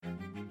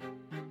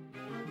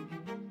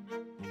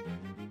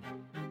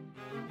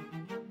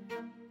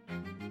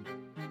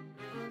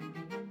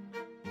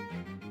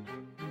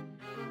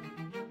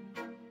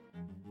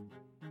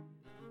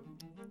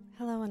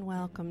Hello and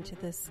welcome to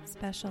this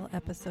special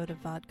episode of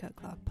Vodka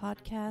Clock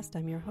Podcast.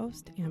 I'm your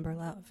host, Amber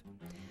Love.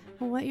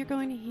 Well, what you're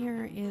going to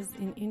hear is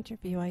an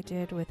interview I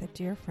did with a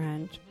dear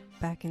friend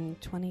back in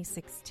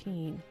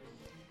 2016.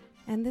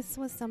 And this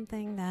was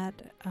something that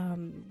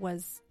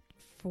was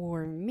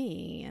for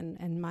me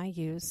and my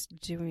use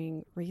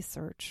doing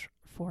research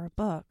for a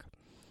book.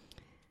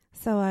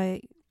 So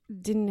I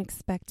didn't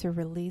expect to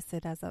release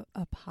it as a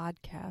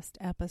podcast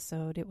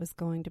episode. It was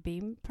going to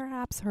be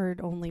perhaps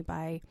heard only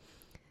by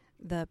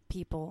the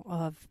people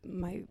of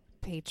my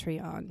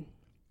Patreon.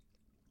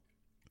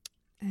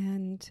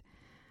 And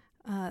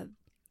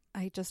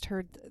I just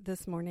heard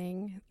this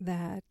morning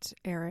that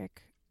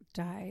Eric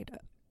died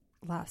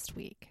last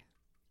week.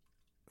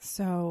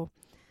 So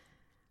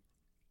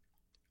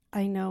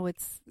I know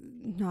it's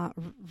not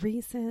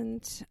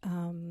recent.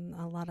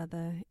 A lot of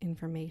the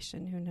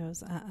information, who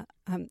knows?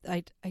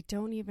 I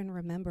don't even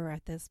remember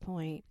at this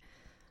point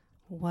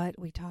what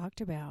we talked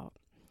about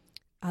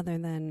other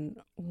than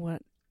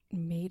what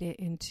made it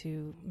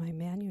into my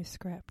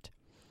manuscript.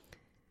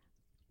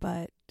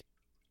 But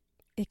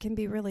it can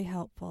be really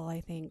helpful, I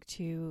think,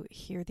 to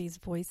hear these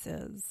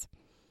voices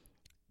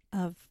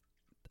of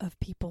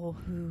people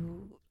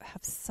who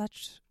have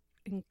such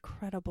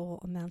incredible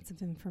amounts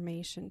of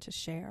information to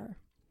share.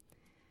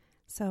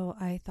 So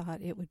I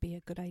thought it would be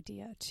a good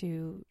idea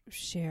to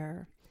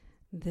share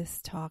this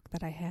talk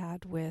that I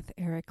had with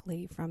Eric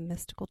Lee from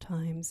Mystical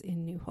Times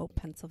in New Hope,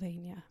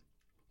 Pennsylvania.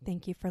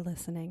 Thank you for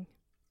listening.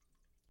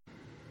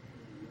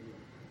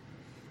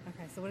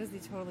 Okay, so what is the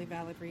totally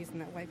valid reason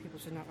that white people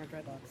should not wear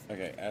dreadlocks?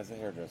 Okay, as a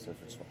hairdresser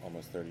for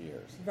almost 30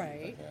 years.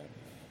 Right. Okay.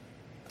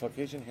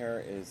 Caucasian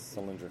hair is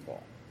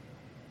cylindrical.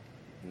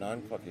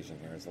 Non-Caucasian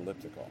hair is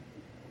elliptical.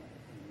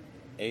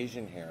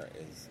 Asian hair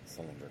is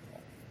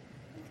cylindrical.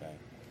 Okay.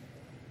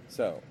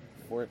 So,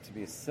 for it to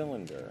be a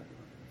cylinder,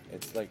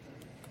 it's like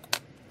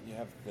you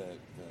have the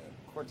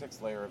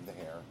cortex layer of the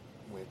hair,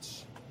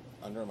 which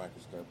under a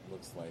microscope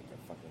looks like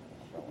a fucking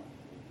umbrella.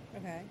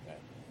 Okay. Okay.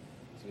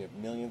 So you have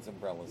millions of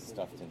umbrellas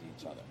stuffed into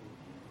each other.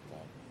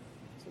 Okay.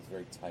 So it's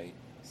very tight,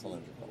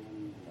 cylindrical.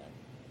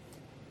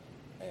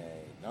 Okay.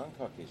 A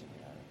non-Caucasian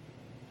hair,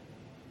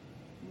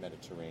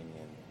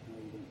 Mediterranean,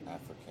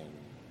 African,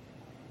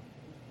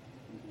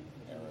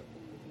 Arab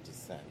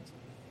descent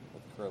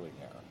with curly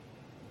hair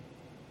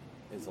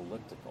is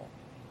elliptical.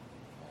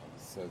 Okay.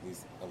 So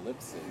these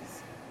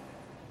ellipses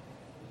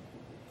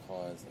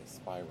cause a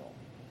spiral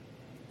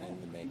in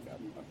the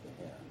makeup of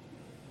the hair.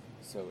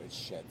 So it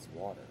sheds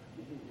water.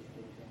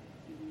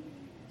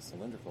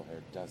 Cylindrical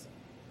hair doesn't.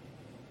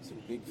 So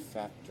big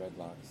fat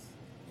dreadlocks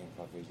in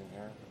Caucasian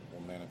hair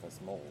will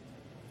manifest mold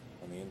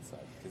on the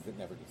inside because it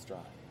never gets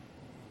dry.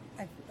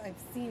 I've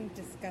seen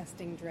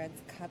disgusting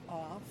dreads cut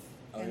off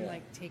and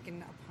like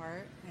taken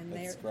apart, and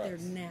they're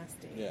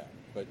nasty. Yeah,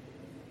 but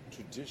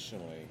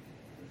traditionally,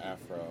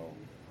 Afro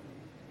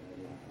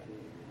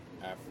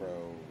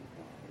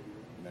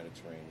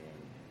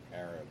Mediterranean,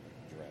 Arab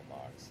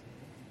dreadlocks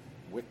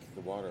wick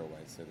the water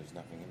away, so there's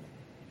nothing in them.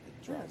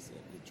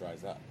 It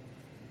dries up.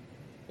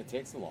 It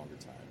takes a longer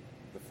time.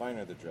 The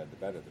finer the dread, the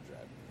better the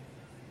dread.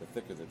 The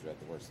thicker the dread,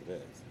 the worse it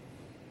is.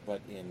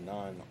 But in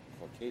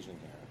non-Caucasian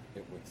hair,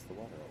 it wicks the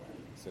water away,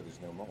 so there's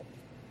no mold.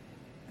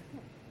 Oh.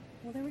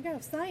 Well, there we go.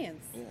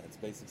 Science. Yeah, it's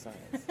basic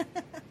science.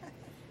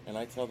 And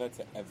I tell that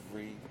to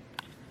every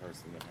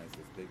person that has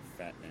this big,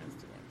 fat,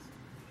 nasty ones.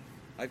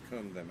 I've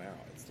combed them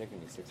out. It's taken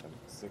me 6 hours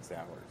to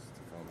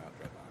comb out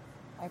dreadlock.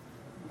 I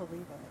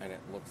believe it. And it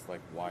looks like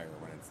wire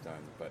when it's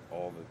done, but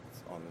all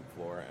that's on the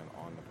floor and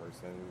on the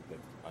person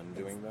that's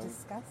undoing them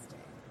disgusting.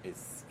 Is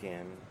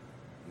skin,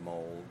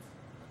 mold,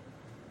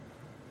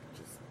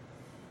 just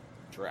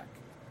dreck.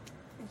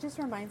 It just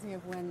reminds me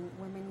of when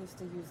women used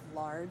to use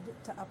lard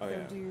to up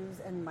their dews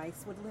and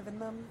mice would live in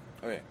them.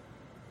 Oh yeah,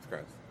 it's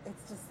gross.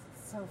 It's just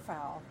so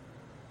foul.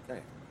 Oh yeah,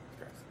 it's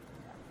gross.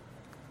 Yeah.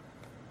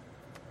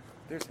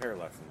 There's hair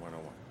lesson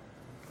 101.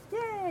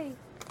 Yay!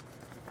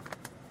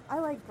 I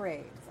like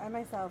braids. I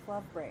myself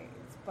love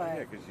braids, but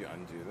yeah, because you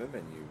undo them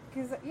and you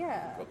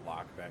put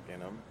lock back in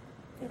them.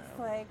 It's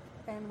like,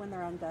 and when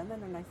they're undone, then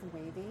they're nice and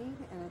wavy,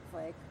 and it's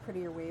like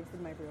prettier waves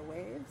than my real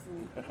waves,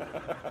 and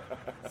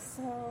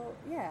so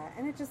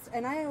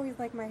and I always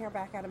like my hair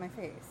back out of my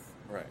face.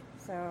 Right.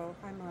 So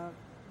I'm a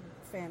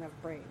fan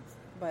of braids,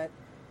 but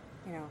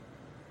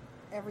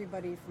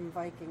everybody from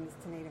Vikings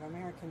to Native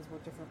Americans wore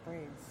different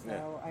braids,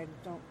 so I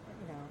don't,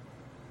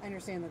 I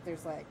understand that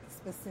there's like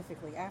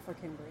specifically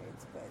African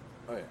braids,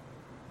 but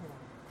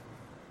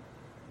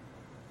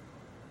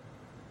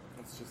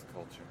it's just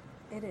culture.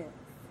 It is.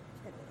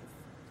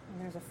 And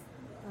there's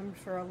I'm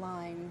sure a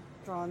line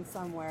drawn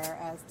somewhere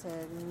as to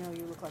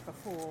you look like a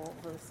fool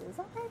versus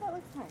okay, that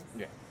looks nice.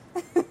 Yeah.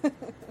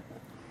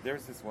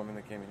 There's this woman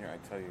that came in here, I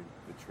tell you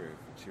the truth,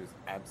 she was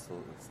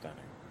absolutely stunning.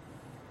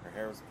 Her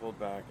hair was pulled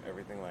back,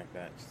 everything like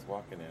that. She's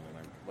walking in and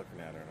I'm looking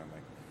at her and I'm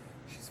like,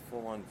 she's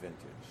full on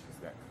vintage. She's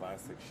got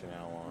classic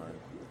Chanel on,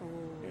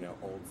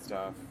 old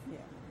stuff. Yeah.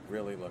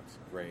 Really looks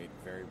great,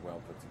 very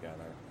well put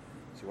together.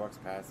 She walks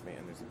past me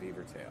and there's a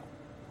beaver tail,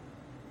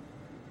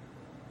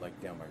 like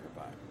down by her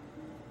butt.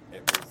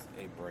 It was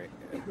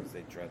It was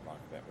a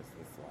dreadlock that was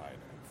the slide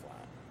and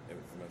flat. It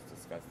was the most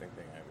disgusting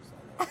thing I ever saw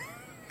in my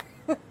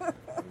life.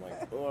 I'm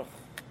like, ugh.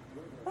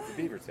 It's a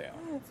beaver tail.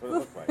 That's what it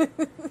looked like.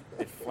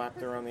 It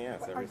flapped her on the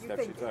ass every step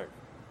she took.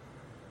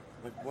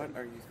 Like, what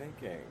are you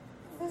thinking?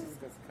 Just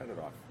cut it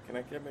off. Can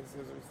I get my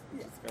scissors?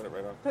 Yeah. Just cut it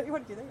right off. Don't you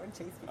want to do that? You want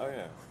to chase people? Oh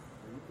yeah.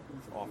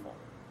 It's awful.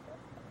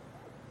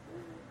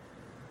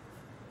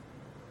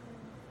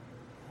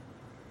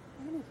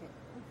 Anywho,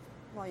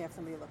 while you have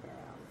somebody looking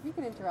around, you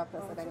can interrupt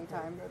us at any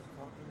time.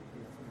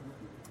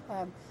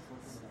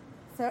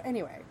 So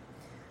anyway,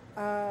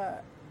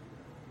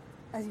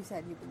 as you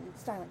said, you've been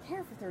styling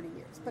hair for 30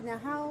 years. But now,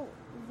 how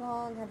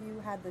long have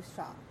you had this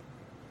shop?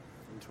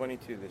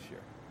 22 this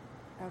year.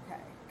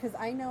 Okay, because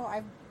I know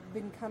I've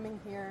been coming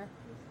here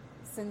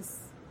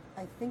since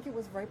I think it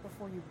was right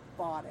before you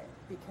bought it,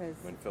 because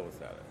When Phyllis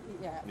had it.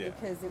 yeah, Yeah.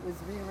 because it was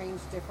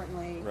rearranged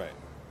differently. Right.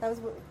 That was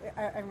what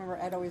I remember.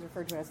 Ed always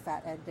referred to it as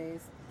Fat Ed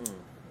days,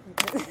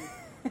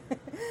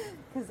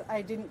 because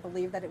I didn't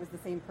believe that it was the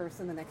same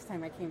person the next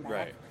time I came back.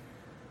 Right.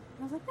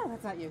 I was like, no,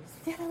 that's not you. He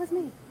said, yeah, that was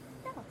me.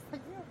 Yeah, it's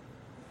like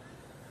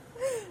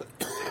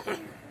you.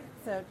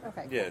 So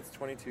okay. Yeah, it's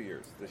 22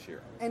 years this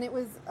year. And it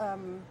was a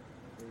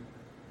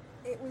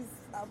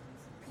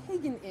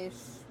pagan-ish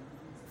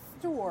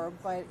store,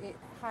 but it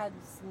had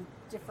some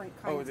different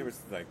kinds. Oh, there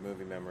was like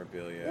movie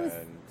memorabilia,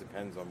 and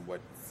depends on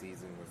what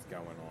season was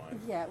going on.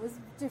 Yeah, it was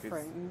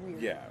different and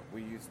weird. Yeah,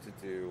 we used to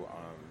do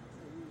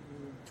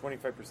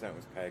 25%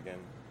 was pagan,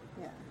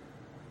 Yeah.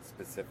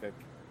 specific.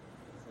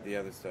 The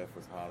other stuff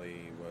was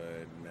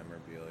Hollywood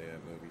memorabilia,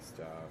 movie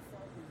stuff,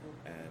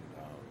 and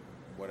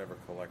whatever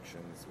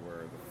collections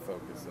were the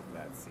focus of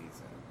that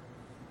season.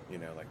 You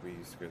know, like we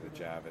used to go to the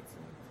Javits,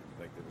 and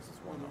like there was this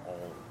one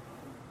all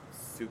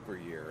super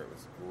year. It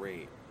was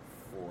great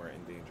for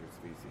endangered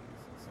species.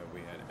 So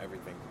we had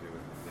everything to do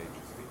with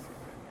endangered species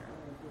in here.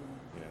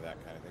 You know, that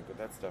kind of thing. But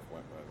that stuff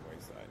went by the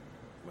wayside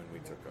when we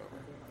took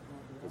over,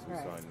 because we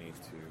saw a need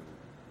to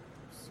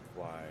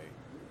supply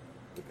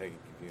the pagan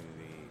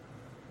community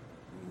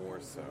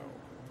more so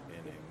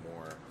in a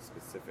more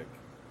specific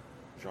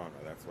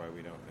genre. That's why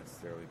we don't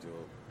necessarily do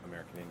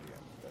American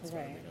Indian. That's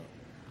why we don't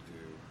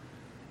do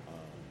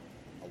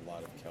a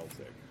lot of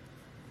Celtic.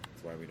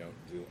 That's why we don't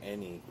do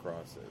any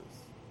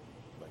crosses,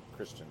 like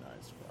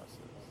Christianized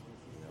crosses.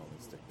 We only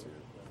stick to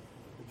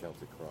the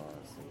Celtic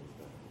cross and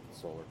the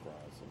solar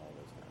cross and all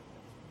those kind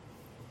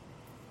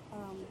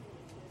of things.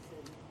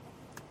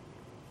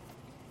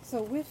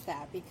 So with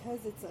that,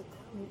 because it's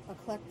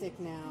eclectic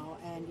now,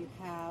 and you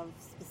have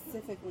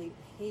specifically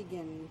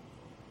pagan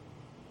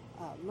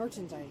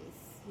merchandise,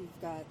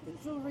 you've got the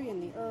jewelry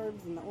and the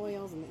herbs and the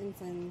oils and the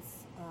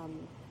incense.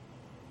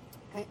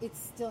 It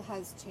still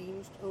has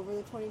changed over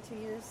the 22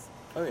 years.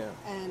 Oh yeah.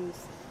 And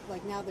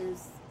like now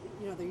there's,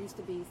 there used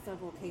to be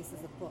several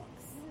cases of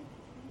books,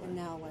 and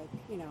now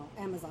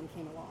Amazon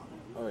came along.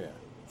 Oh yeah.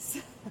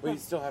 So, Well, you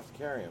still have to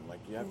carry them. Like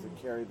you have to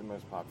carry the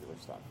most popular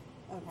stuff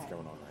that's okay.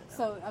 going on right now.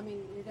 So I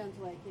mean, you're down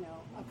to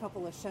a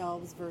couple of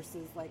shelves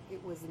versus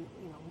it was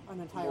an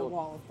entire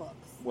wall of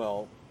books.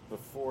 Well,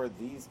 before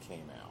these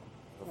came out,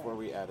 before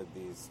Right. we added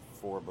these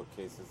 4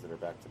 bookcases that are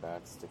back to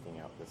back sticking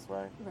out this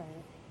way,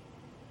 Right.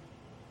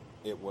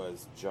 it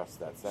was just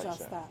that section.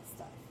 Just that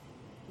stuff.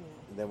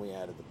 Yeah. And then we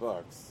added the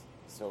books.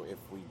 So if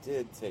we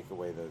did take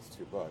away those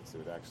 2 books, it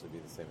would actually be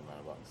the same amount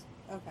of books.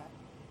 Okay.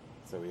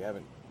 So we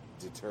haven't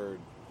deterred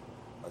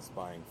us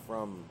buying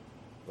from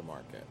the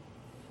market.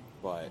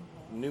 But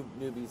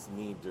newbies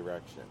need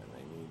direction, and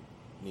they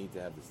need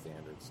to have the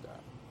standard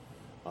stuff.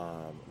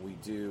 We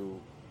do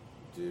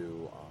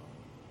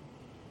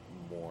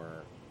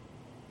more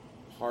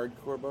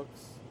hardcore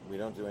books. We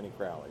don't do any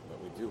Crowley,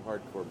 but we do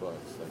hardcore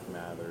books like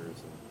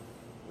Mathers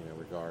and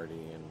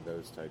Rigardi and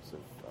those types of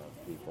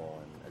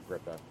people, and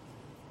Agrippa.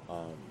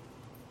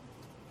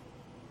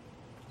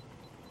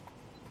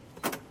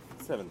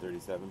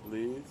 737,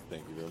 please.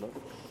 Thank you very much.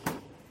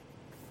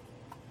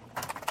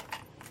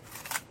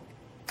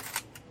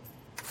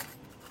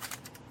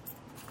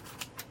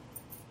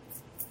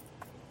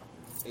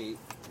 Eight,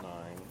 9,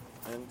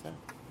 and 10.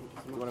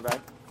 You want a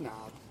bag? Nah.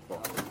 Cool.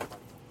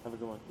 Have a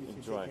good one. You should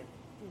Enjoy. take it.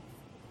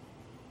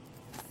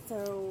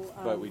 So.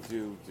 But we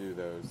do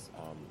those,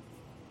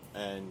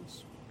 and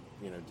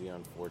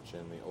Dion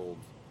Fortune, the old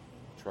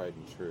tried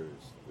and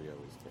trues, we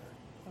always carry,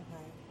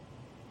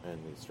 Okay.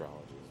 and the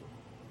astrologies,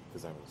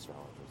 because I'm an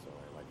astrologer, so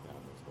I like to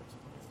have those books.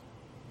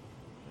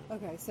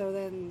 Okay. So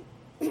then,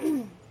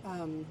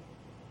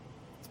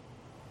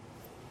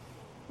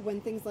 when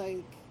things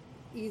like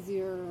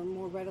easier or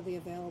more readily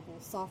available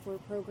software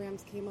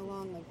programs came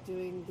along, like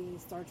doing the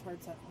star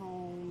charts at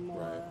home,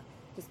 or Right.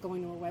 just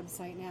going to a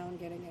website now and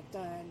getting it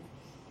done,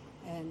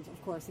 and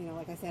of course,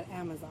 like I said,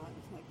 Amazon.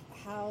 Like,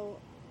 how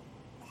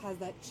has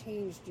that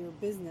changed your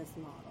business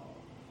model?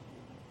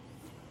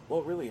 Well,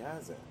 it really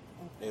hasn't.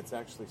 Okay. It's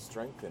actually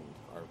strengthened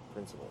our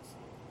principles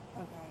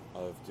Okay.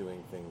 of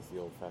doing things the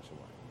old-fashioned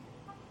way.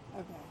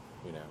 Okay.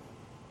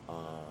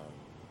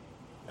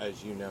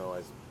 As you know,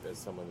 as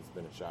someone that's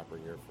been a shopper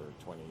here for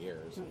 20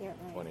 years, Yeah,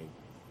 right. 20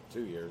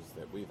 2 years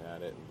that we've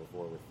had it, and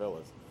before with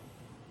Phyllis,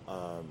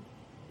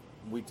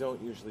 we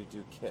don't usually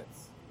do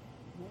kits.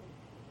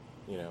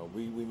 You know,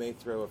 we may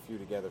throw a few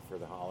together for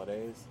the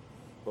holidays,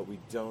 but we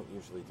don't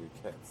usually do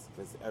kits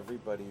because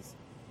everybody's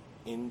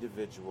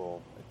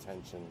individual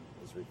attention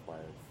is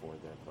required for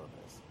their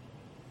purpose.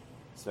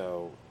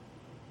 So,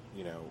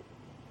 you know,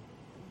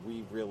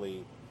 we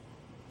really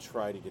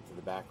try to get to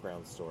the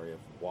background story of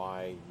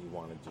why you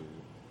want to do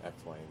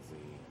X, Y, and Z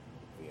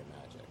via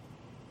magic.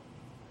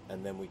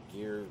 And then we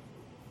gear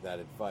that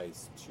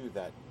advice to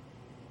that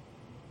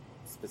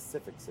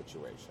specific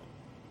situation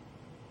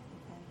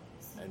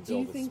Okay. and Do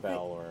you build a think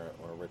spell or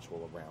a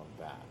ritual around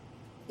that.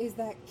 Is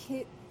that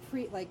kit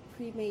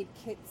pre-made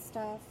kit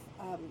stuff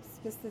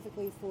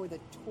specifically for the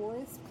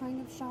tourist kind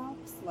of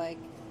shops, like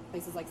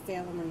places like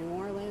Salem or New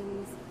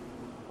Orleans,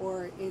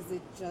 or is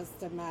it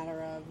just a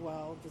matter of,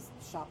 well, just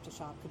shop to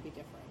shop could be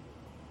different?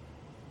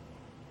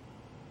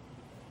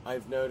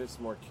 I've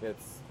noticed more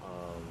kits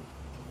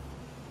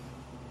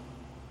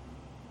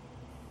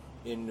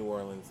in New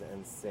Orleans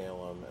and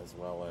Salem, as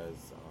well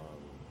as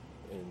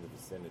in the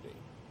vicinity,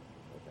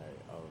 okay,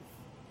 of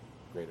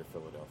Greater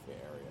Philadelphia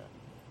area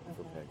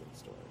for Okay. pagan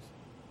stores.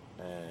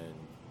 And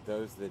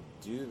those that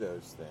do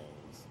those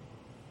things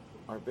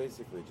are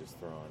basically just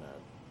throwing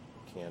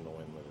a candle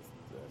in with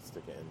a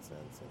stick of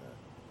incense and a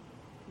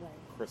Right,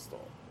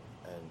 crystal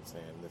and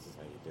saying, this is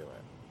how you do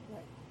it.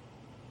 right.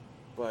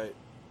 But,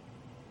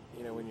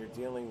 you know, when you're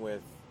dealing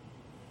with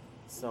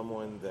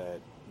someone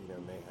that, you know,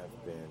 may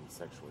have been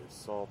sexually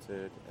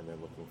assaulted and they're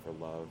looking for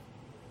love,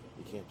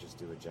 you can't just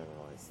do a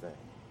generalized thing.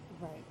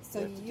 Right. So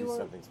You have to do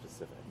something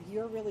specific.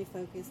 you're really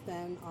focused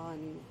then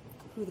on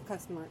who the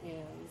customer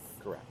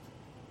is, Correct.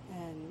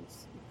 and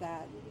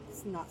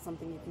that's not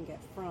something you can get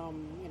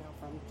from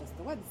just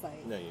the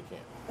website. No, you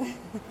can't.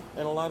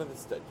 And a lot of the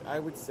stuff, I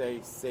would say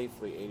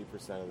safely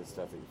 80% of the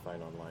stuff that you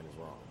find online is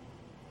wrong.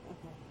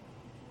 Okay.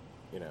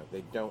 You know,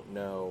 they don't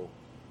know,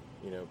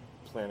 you know,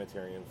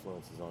 planetary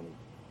influences on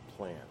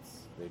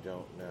plants. They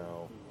don't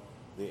know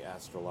the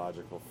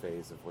astrological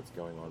phase of what's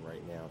going on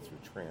right now through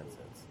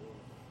transits.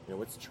 You know,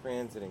 what's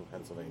transiting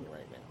Pennsylvania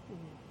right now? Mhm.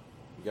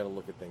 You got to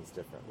look at things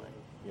differently.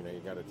 You know, you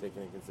got to take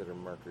into consider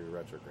Mercury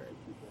retrograde.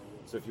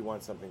 So if you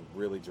want something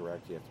really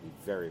direct, you have to be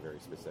very, very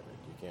specific.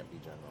 You can't be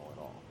general at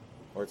all,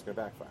 or it's going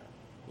to backfire.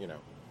 You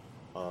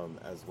know,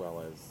 as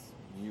well as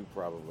you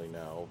probably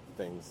know,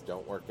 things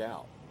don't work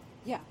out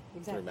Yeah,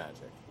 exactly. through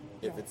magic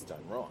if Right. it's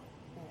done wrong.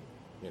 Right.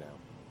 You know,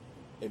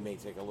 it may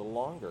take a little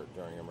longer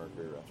during a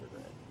Mercury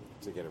retrograde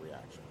to get a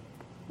reaction.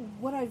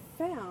 What I've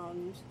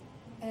found,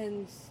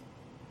 and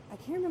I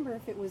can't remember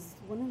if it was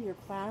one of your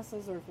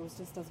classes or if it was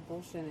just us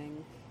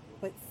bullshitting,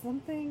 but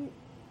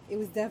it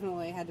was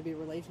definitely had to be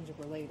relationship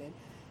related.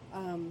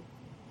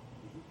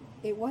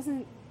 It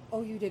wasn't,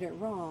 oh, you did it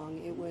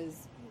wrong. It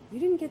was, you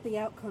didn't get the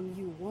outcome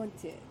you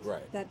wanted.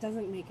 Right. That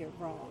doesn't make it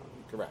wrong.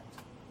 Correct.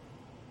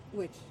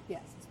 Which,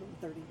 yes, it's been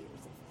 30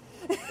 years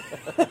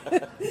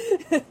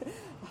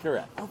of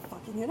Correct. of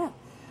fucking it up.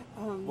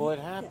 Well, it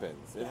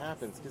happens. yeah. It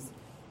happens because,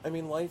 I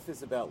mean, life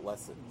is about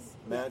lessons.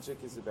 Magic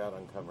is about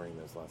uncovering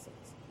those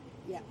lessons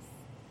Yes.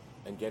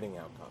 and getting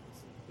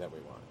outcomes that we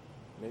want.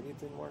 Maybe it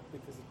didn't work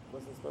because it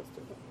wasn't supposed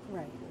to.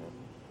 Right. You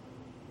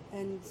know?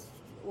 And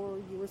or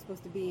you were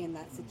supposed to be in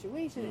that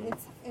situation.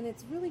 Mhm.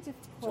 It's really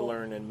difficult To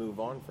learn and move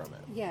on from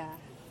it. Yeah.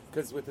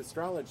 Because with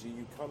astrology,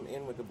 you come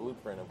in with a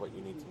blueprint of what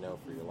you need to know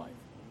for your life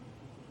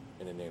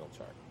in a natal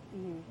chart.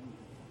 Hmm.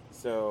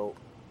 So,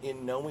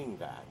 in knowing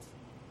that,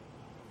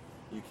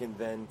 you can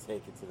then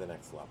take it to the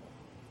next level.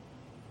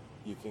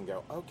 You can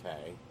go,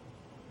 okay,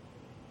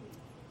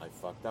 I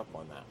fucked up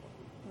on that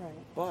one,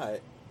 Right.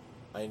 but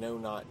I know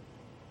not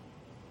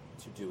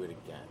to do it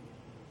again.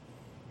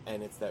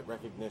 And it's that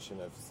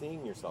recognition of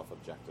seeing yourself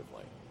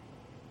objectively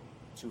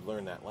to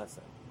learn that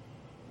lesson.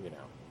 You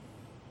know,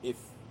 if,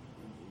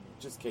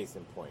 just case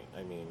in point,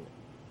 I mean,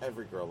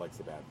 every girl likes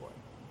a bad boy.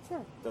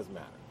 Sure. Doesn't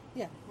matter.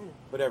 Yeah, I know.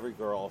 But every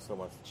girl also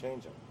wants to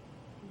change him.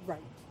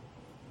 Right.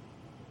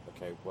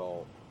 Okay,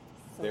 well,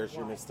 So there's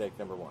your why? mistake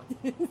number one.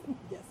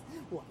 Yes.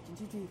 Why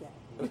did you do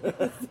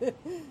that?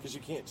 Because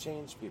you can't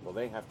change people.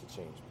 They have to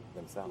change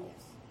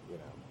themselves, you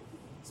know.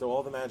 So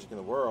all the magic in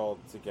the world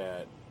to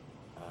get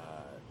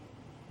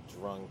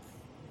drunk,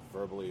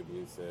 verbally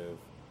abusive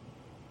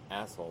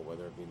asshole,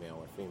 whether it be male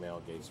or female,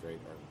 gay, straight,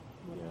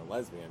 or, you know,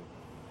 lesbian,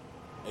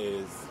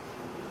 is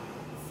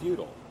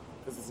futile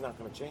because it's not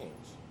going to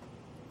change.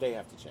 They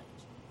have to change.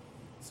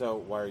 So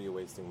why are you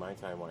wasting my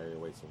time? Why are you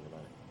wasting your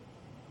money?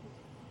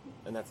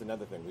 And that's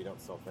another thing. We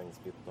don't sell things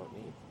people don't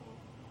need.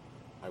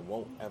 I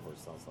won't ever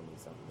sell somebody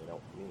something they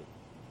don't need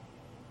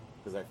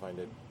because I find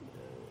it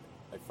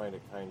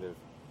kind of,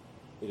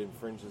 it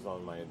infringes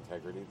on my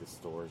integrity, the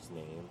store's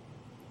name.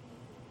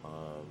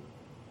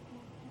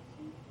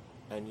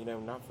 And you know,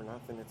 not for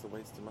nothing, it's a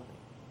waste of money.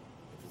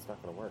 If it's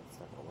not going to work, it's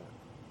not going to work.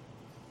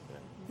 You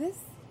know?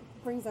 This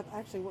brings up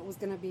actually what was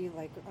going to be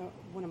like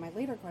one of my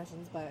later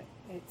questions, but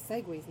it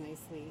segues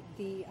nicely.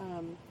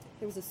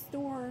 There was a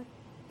store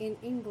in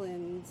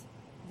England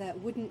that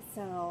wouldn't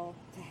sell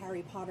to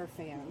Harry Potter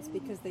fans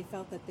because they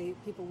felt that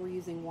people were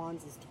using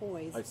wands as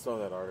toys. I saw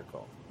that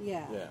article.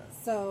 Yeah. Yeah.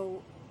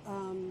 So,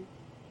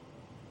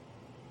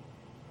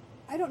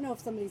 I don't know if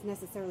somebody's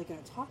necessarily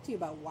going to talk to you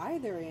about why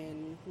they're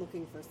in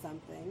looking for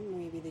something.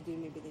 Maybe they do,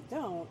 maybe they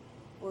don't.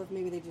 Or if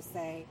maybe they just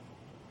say,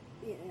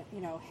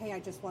 you know, hey, I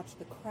just watched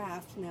The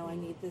Craft, now I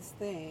need this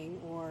thing.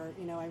 Or,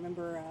 you know, I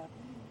remember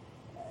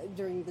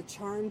during the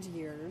Charmed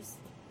years,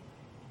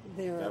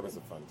 That was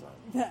a fun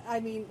time. I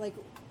mean, like...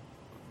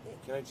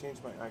 Can I change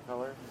my eye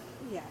color?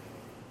 Yeah.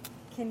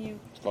 Can you...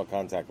 It's called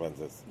contact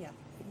lenses. Yeah.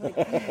 Like,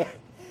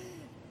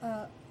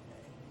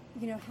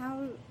 you know,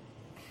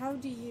 how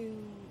do you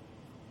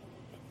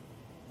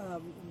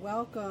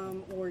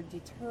welcome or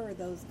deter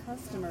those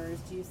customers?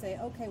 Do you say,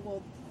 okay,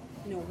 well,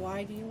 you know,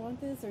 why do you want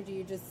this? Or do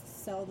you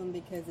just sell them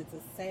because it's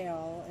a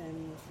sale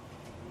and,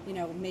 you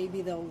know,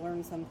 maybe they'll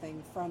learn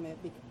something from it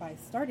by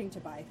starting to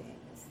buy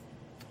things?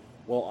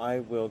 Well, I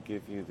will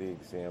give you the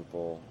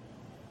example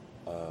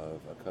of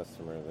a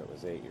customer that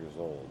was 8 years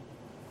old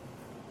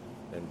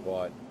and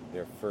bought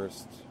their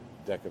first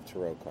deck of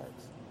tarot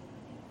cards.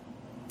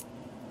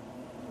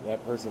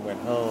 That person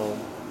went home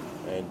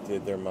and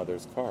did their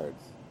mother's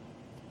cards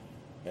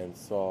and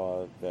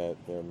saw that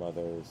their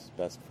mother's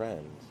best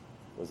friend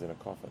was in a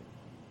coffin.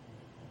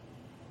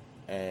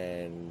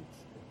 And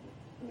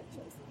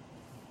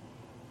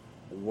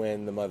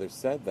when the mother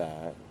said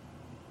that,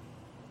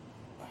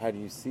 how do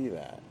you see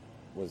that?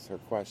 Was her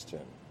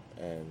question.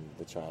 And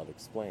the child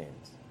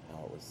explained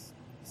how it was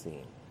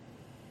seen.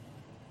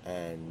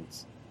 And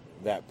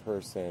that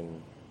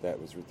person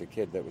the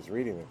kid that was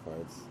reading the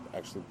cards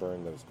actually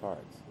burned those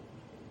cards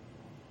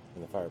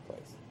in the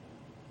fireplace.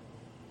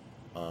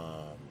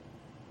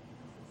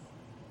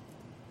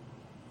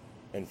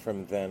 And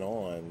from then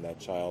on, that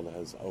child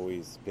has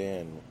always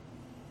been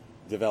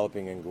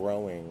developing and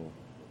growing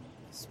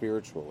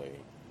spiritually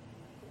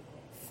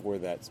for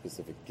that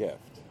specific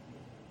gift.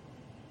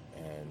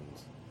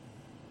 And,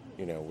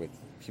 you know, with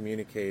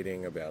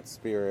communicating about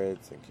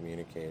spirits and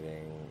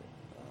communicating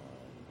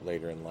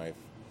later in life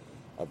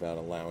about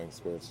allowing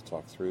spirits to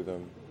talk through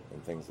them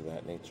and things of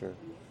that nature,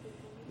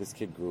 this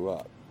kid grew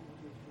up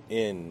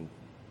in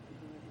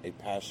a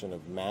passion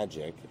of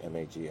magic,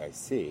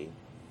 M-A-G-I-C,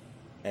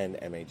 and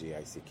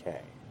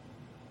M-A-G-I-C-K.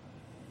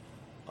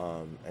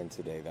 And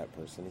today that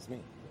person is me.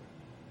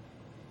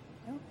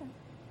 Okay.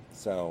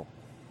 So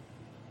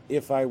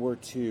if I were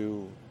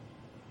to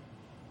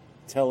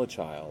tell a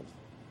child,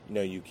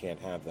 no, you can't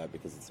have that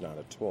because it's not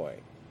a toy,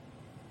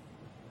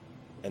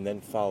 and then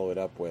follow it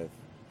up with,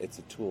 it's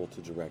a tool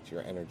to direct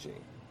your energy.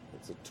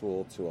 It's a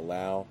tool to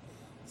allow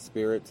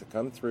spirit to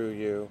come through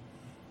you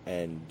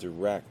and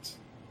direct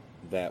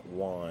that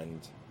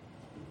wand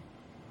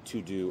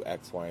to do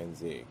X, Y, and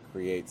Z,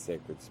 create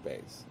sacred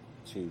space,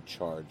 to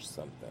charge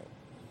something.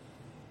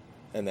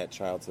 And that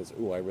child says,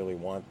 ooh, I really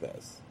want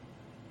this.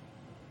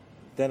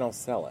 Then I'll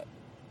sell it.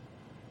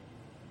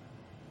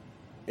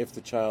 If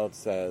the child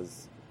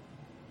says,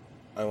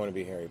 I want to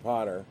be Harry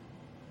Potter,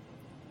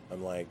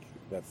 I'm like,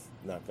 that's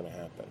not going to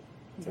happen.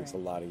 It takes a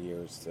lot of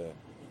years to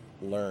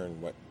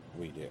learn what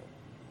we do.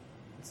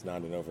 It's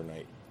not an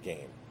overnight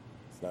game.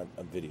 It's not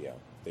a video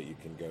that you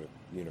can go to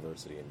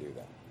university and do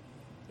that,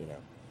 you know.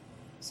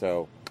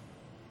 So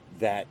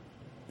that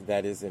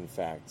is in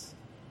fact,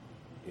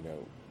 you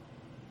know,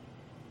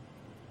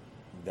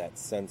 that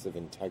sense of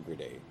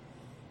integrity,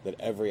 that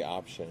every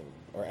option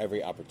or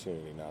every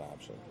opportunity, not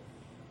option,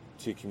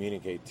 to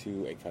communicate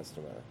to a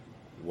customer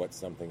what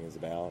something is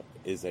about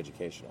is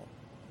educational.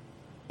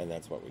 And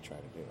that's what we try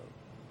to do.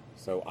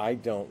 So I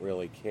don't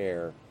really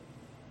care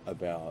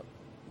about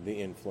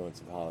the influence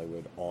of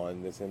Hollywood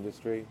on this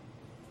industry.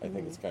 I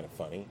think it's kind of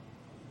funny.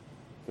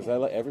 Because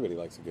everybody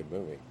likes a good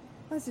movie.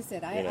 As you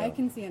said, I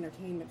can see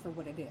entertainment for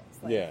what it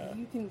is. Like, yeah.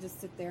 You can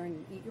just sit there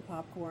and eat your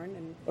popcorn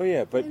and... Oh,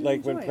 yeah, but and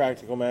like when enjoy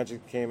Practical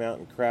Magic came out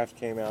and Craft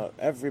came out,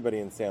 everybody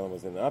in Salem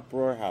was in an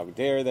uproar. How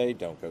dare they?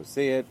 Don't go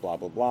see it. Blah,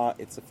 blah, blah.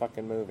 It's a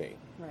fucking movie.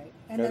 Right.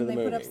 And Go then to they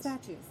the put up movies.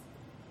 statues.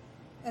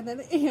 And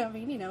then, I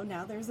mean, you know,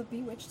 now there's a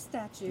Bewitched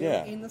statue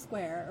in the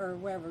square or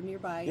wherever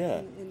nearby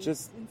in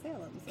just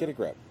Salem. So get a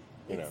grip,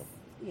 you know.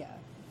 Yeah.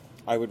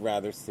 I would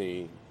rather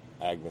see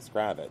Agnes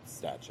Kravitz's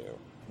statue.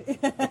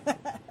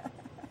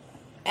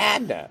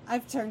 Abna!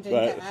 I've turned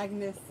into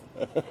Agnes.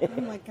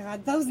 Oh my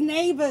God, those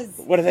neighbors!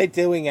 What are they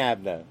doing,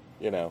 Abna?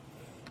 You know.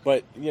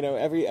 But, you know,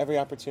 every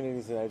opportunity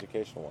is an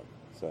educational one.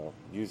 So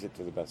use it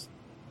to the best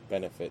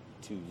benefit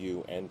to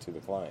you and to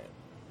the client.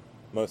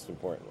 Most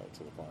importantly,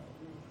 to the client.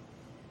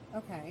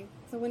 Okay,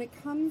 so when it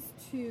comes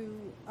to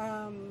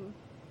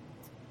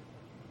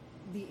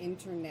the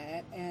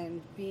internet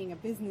and being a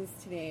business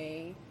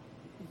today,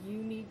 you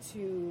need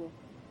to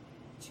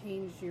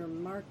change your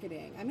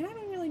marketing. I mean, I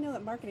didn't really know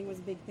that marketing was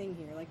a big thing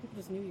here. Like, people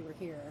just knew you were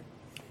here.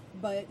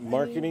 But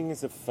marketing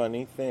is a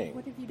funny thing.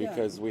 What have you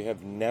because done? we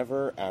have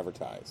never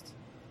advertised.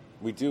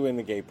 We do in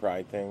the gay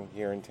pride thing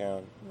here in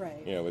town.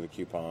 Right. You know, with a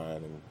coupon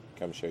and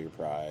come show your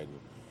pride. And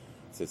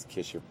it says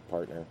kiss your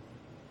partner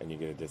and you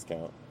get a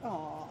discount.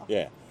 Aw.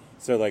 Yeah.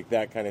 So, like,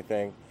 that kind of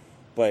thing.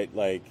 But,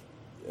 like,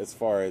 as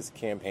far as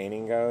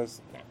campaigning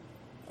goes, no,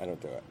 I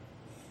don't do it.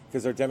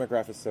 Because our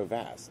demographic is so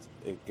vast.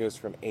 It goes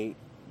from 8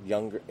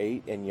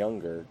 and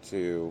younger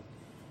to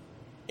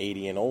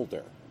 80 and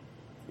older.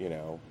 You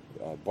know,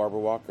 Barbara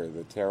Walker,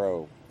 the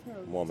tarot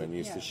woman,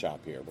 used to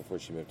shop here before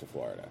she moved to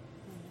Florida.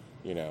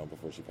 You know,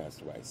 before she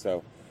passed away.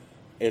 So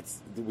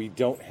we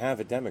don't have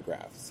a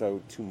demographic.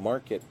 So to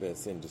market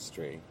this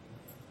industry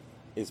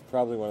is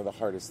probably one of the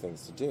hardest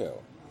things to do.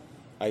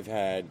 I've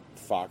had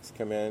Fox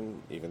come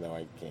in, even though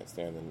I can't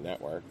stand the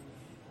network.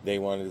 They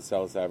wanted to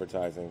sell us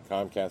advertising.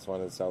 Comcast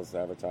wanted to sell us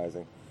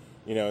advertising.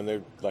 You know, and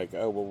they're like,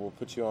 oh, well, we'll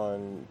put you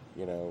on,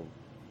 you know,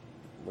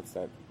 what's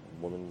that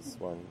woman's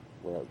one?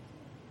 Where,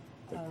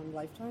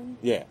 Lifetime?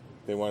 Yeah.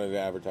 They wanted to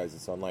advertise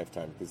us on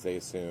Lifetime because they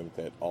assumed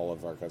that all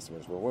of our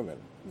customers were women.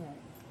 Right.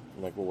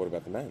 I'm like, well, what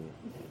about the men?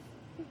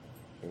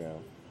 You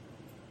know,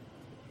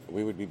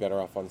 we would be better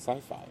off on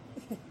Sci-Fi.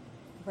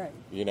 Right.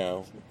 You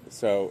know,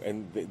 so,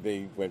 and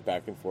they went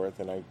back and forth,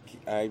 and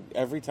I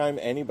every time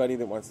anybody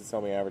that wants to sell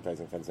me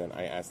advertising comes in,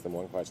 I ask them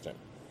one question: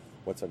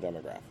 what's our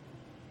demographic?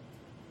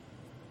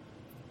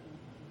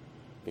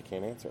 They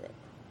can't answer it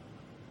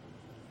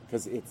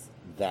because it's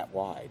that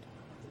wide.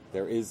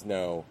 There is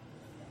no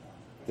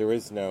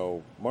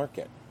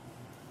market.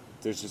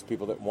 There's just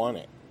people that want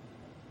it.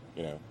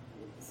 You know.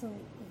 So,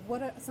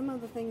 what are some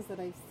of the things that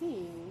I've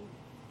seen?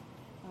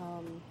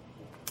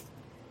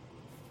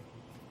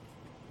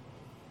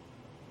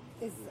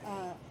 Is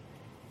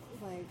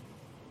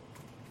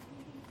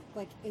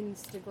like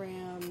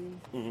Instagram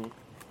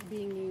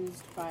being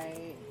used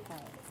by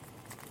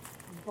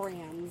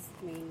brands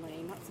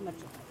mainly, not so much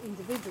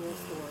individual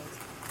stores,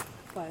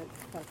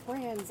 but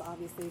brands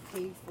obviously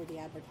pay for the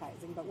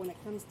advertising. But when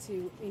it comes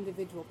to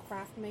individual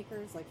craft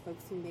makers, like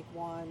folks who make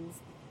wands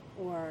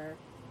or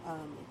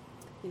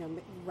you know,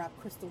 wrap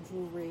crystal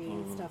jewelry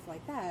and stuff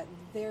like that,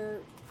 they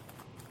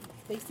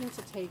seem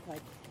to take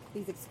like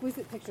these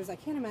exquisite pictures. I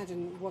can't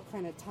imagine what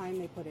kind of time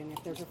they put in,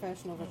 if they're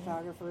professional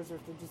photographers or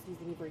if they're just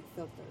using great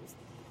filters.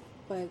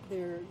 But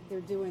they're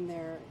doing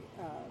their,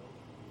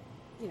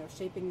 you know,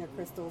 shaping their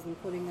crystals and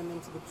putting them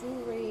into the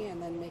jewelry and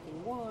then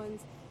making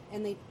wands.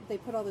 And they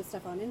put all this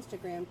stuff on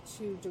Instagram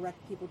to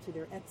direct people to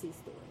their Etsy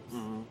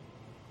stores.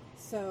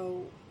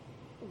 So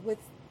with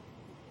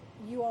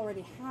you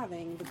already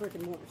having the brick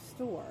and mortar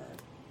store,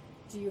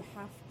 do you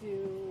have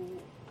to...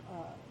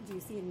 do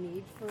you see a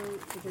need for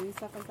doing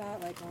stuff like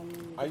that? Like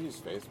I use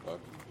Facebook.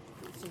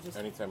 So just,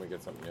 Anytime we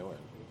get something new in.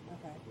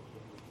 okay.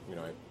 You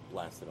know, I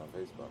blast it on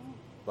Facebook.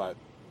 But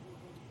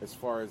as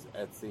far as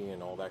Etsy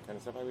and all that kind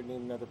of stuff, I would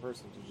need another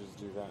person to just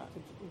do that.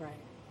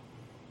 Right.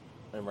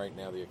 And right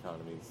now the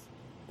economy's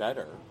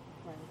better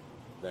Right.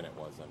 than it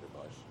was under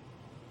Bush.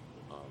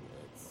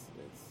 It's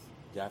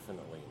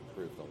definitely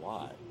improved a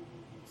lot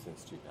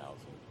since 2000.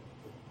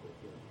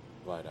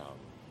 But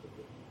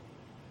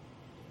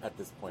at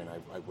this point,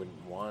 I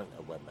wouldn't want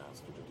a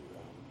webmaster to do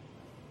that.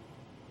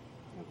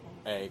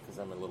 Okay. A, because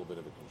I'm a little bit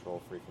of a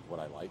control freak of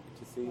what I like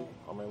to see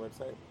on my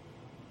website.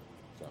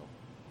 So,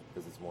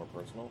 because it's more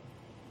personal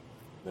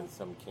than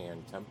some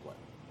canned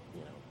template.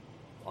 You know,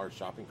 our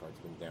shopping cart's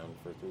been down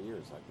for 3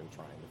 years. I've been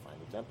trying to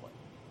find a template.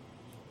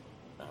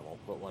 I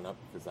won't put one up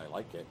because I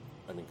like it.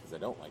 I mean, because I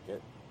don't like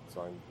it.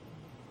 So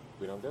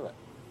we don't do it.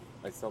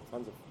 I sell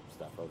tons of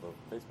stuff over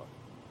Facebook.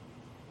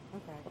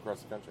 Okay.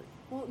 Across the country.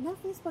 Well, no,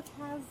 Facebook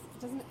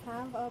doesn't it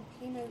have a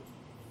payment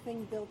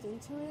thing built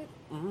into it?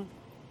 Mm-hmm.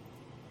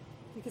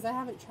 Because I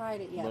haven't tried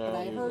it yet, But I but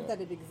I don't heard use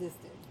that it. it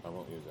existed. I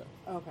won't use it.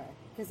 Okay.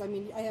 Because, I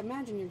mean, I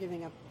imagine you're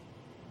giving up,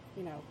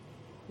 you know,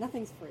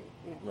 nothing's free.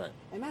 You know. Right.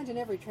 I imagine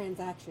every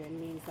transaction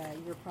means that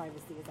your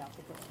privacy is out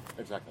the door.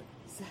 Exactly.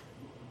 So,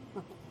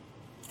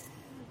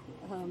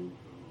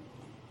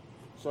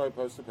 So I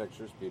post the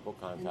pictures, people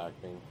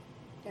contact me.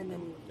 and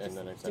then And just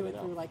then I send do it it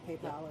out. through, like,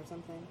 PayPal Yeah. or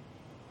something?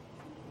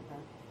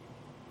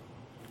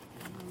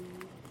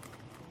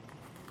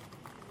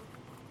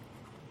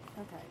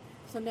 Okay.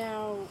 So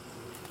now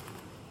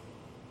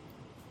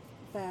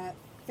that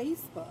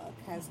Facebook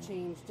has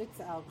changed its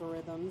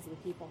algorithms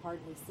and people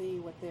hardly see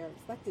what they're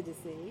expected to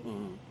see,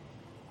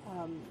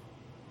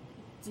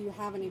 do you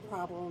have any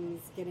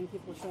problems getting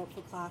people to show up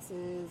for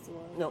classes?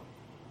 Or No,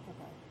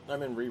 Okay.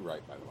 I'm in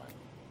rewrite, by the way,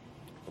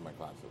 for my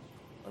classes.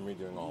 I'm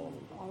redoing all of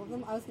them. All of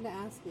them? I was going to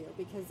ask you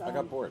because... I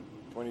got bored.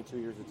 22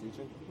 years of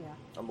teaching. Yeah.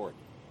 I'm bored.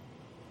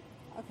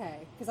 Okay.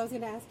 Because I was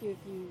going to ask you if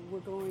you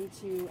were going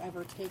to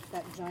ever take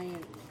that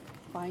giant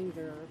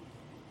binder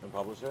And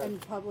publish it?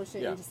 and publish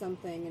it Yeah. into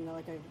something in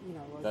like a, you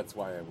know, a That's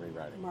why I'm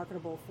rewriting.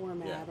 marketable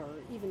format Yeah. or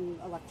even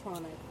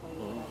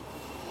electronically.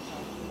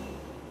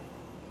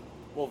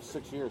 Well,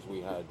 6 years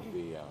we had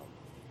the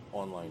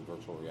online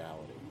virtual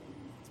reality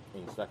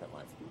in Second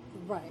Life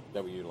Right.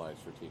 that we utilized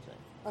for teaching.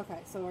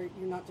 Okay. So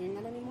you're not doing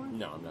that anymore?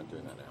 No, I'm not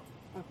doing that now.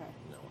 Okay.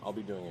 No, I'll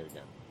be doing it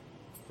again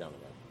down the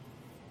road.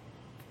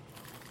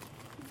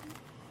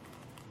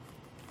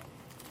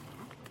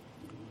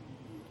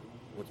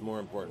 What's more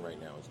important right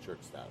now is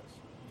church status,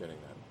 getting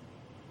that,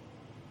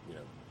 you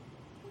know,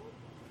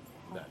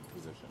 that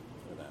position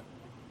or that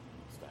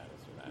status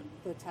or that.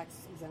 The tax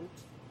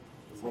exempt.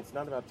 It's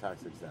not about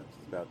tax exempt.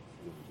 It's about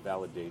the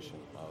validation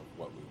of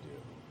what we do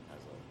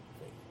as a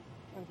faith.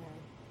 Okay.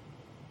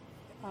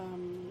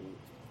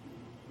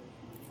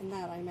 And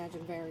that, I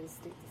imagine, varies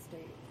state to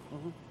state.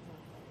 Mm-hmm. Okay.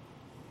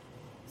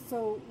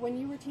 So when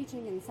you were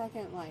teaching in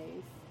Second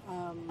Life,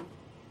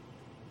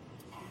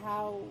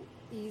 how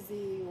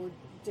easy or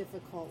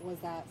difficult was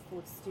that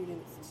for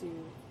students to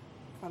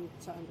come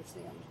to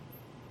understand?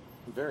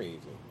 Very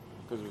easy,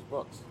 because it was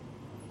books,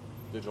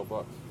 digital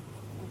books.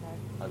 Okay.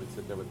 I would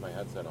sit there with my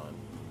headset on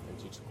and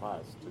teach the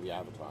class to the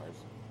avatars,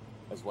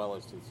 as well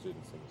as to the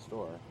students in the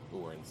store who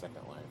were in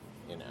Second Life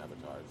in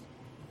avatars.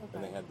 Okay.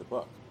 And they had the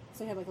book.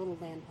 So you had like a little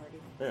LAN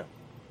party. Yeah,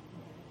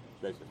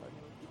 basically.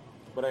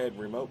 But I had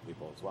remote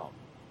people as well.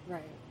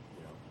 Right.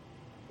 You know.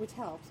 Which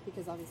helps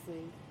because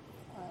obviously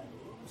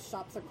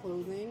shops are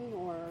closing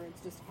or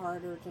it's just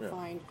harder to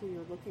find who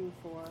you're looking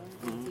for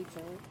as a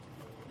teacher.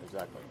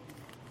 Exactly.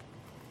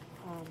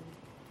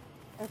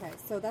 Okay,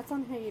 so that's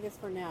on hiatus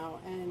for now.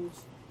 And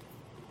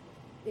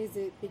is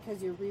it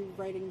because you're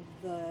rewriting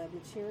the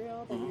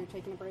material that you're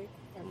taking a break?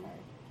 Okay.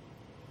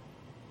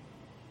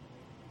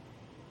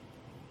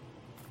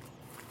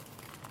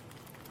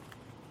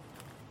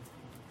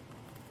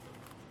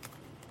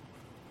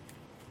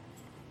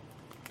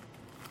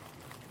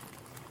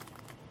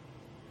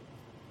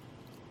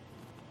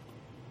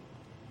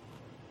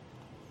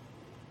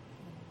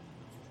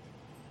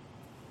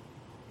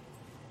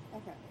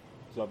 Okay.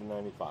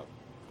 $7.95.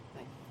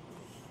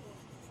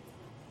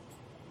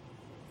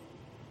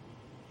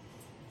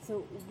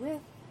 So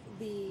with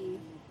the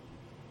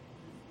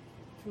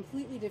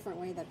completely different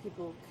way that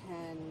people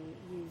can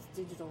use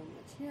digital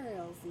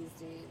materials these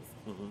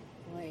days,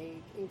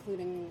 like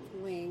including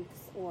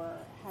links or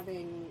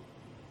having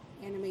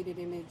animated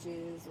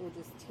images or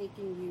just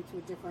taking you to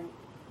a different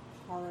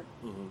part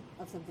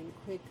of something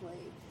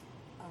quickly,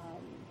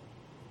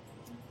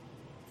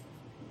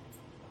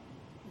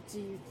 do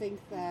you think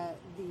that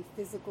the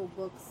physical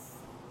books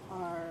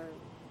are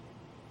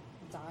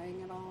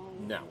dying at all?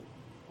 No.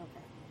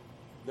 Okay.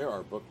 There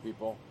are book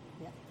people.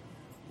 Yeah.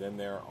 Then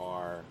there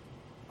are,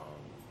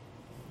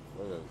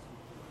 what are those?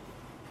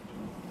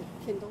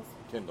 The Kindles?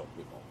 Kindle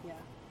people. Yeah.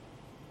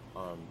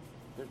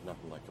 There's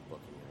nothing like a book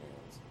in your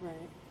hands.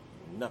 Right.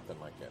 Nothing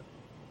like it.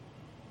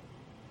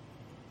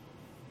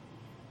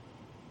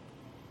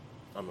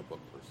 I'm a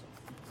book person.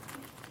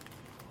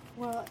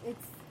 Well,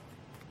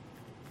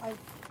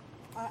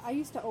 I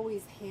used to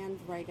always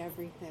handwrite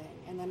everything,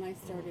 and then I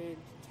started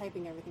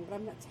typing everything, but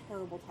I'm a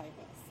terrible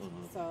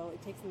typist, so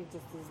it takes me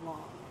just as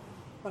long.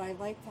 But I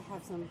like to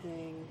have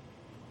something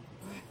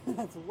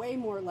that's way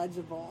more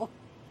legible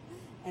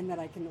and that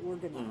I can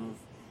organize.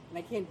 And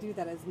I can't do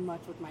that as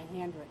much with my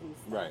handwritten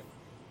stuff. Right.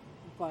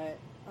 But,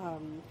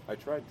 I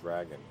tried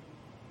Dragon.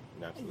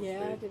 Natural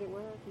yeah, State. did it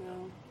work?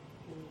 No.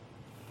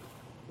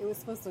 It was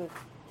supposed to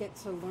get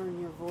to learn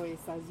your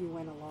voice as you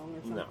went along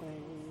or No.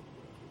 something.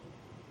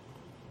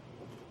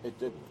 It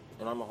didn't.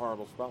 And I'm a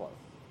horrible speller.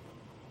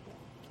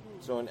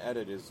 So an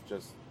edit is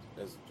just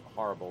as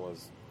horrible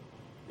as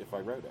if I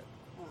wrote it.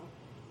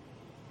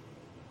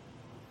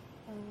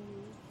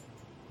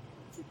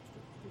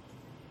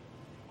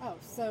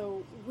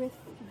 So with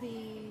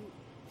the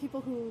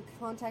people who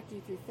contact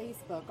you through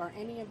Facebook, are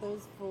any of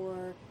those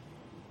for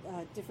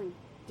different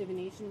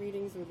divination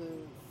readings or the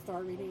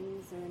star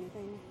readings or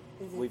anything?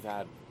 Is it... We've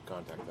had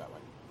contact that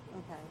way.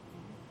 Okay.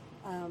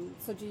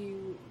 So do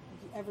you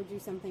ever do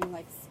something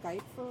like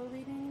Skype for a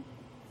reading?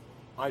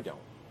 I don't.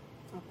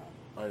 Okay.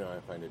 I know, I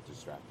find it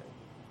distracting.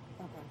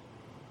 Okay.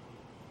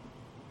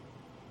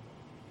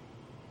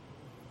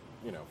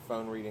 You know,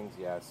 phone readings,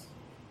 yes.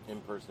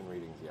 In-person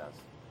readings, yes.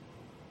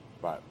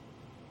 But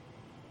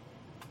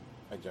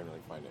I generally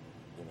find it,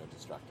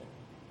 distracting.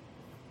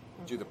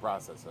 Okay. Do the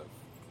process of,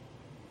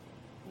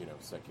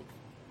 psychic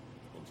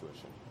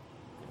intuition,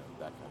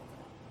 that kind of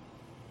thing.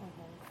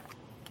 Okay.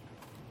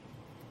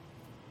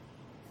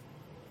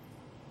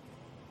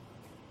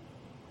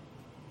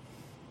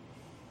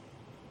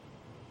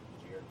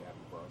 Did you hear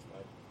Gavin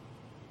Frostbite?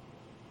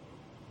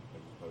 I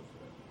just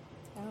posted it.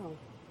 Oh.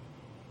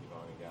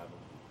 Yvonne and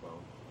Gavin,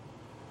 phone.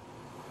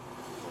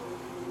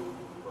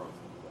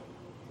 Frostbite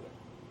today.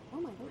 Oh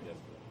my Or goodness.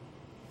 yesterday.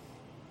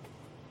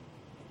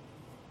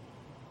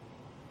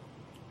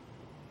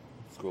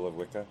 School of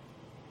Wicca,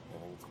 I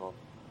think it's called.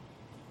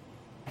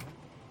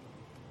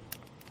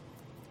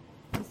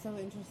 It's so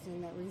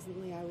interesting that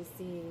recently I was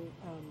seeing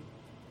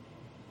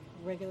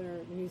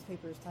regular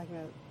newspapers talking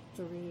about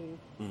Doreen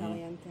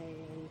Valiente,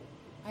 and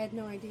I had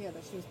no idea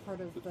that she was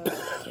part of the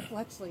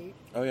Fletchley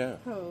Oh, yeah.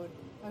 Code.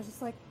 I was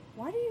just like,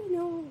 why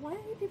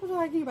are people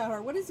talking about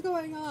her? What is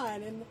going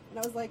on? And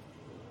I was like,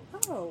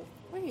 oh,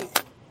 wait,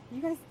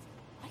 you guys,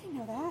 I didn't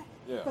know that.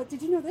 Yeah. But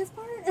did you know this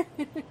part?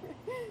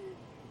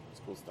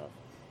 It's cool stuff.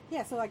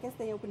 Yeah, so I guess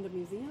they opened a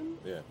museum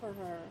Yeah. for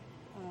her.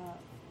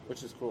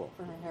 Which is cool.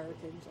 For her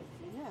heritage.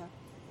 Yeah.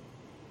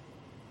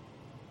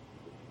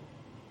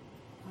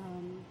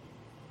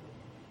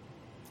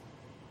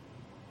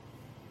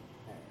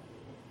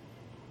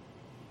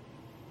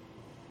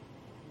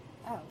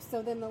 Oh,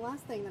 so then the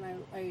last thing that I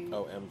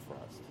Oh, M.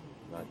 Frost,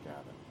 not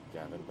Gavin.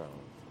 Gavin Bone.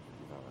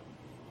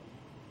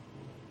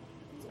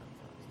 It's M.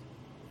 Frost.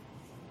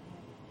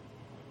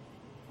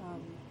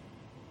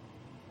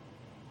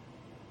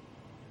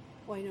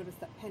 well, I noticed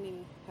that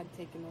Penny had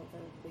taken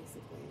over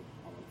basically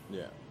all of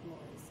Yeah.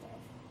 Laura's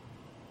stuff.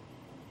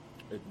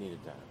 It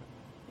needed to happen.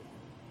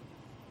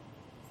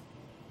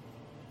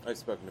 I've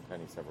spoken to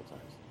Penny several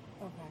times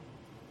Okay.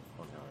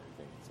 on how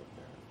everything is up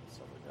there.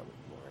 So that was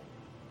Laura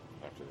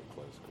after they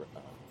closed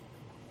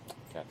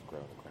Cat's Grow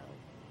in the Crown.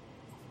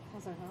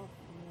 How's her health?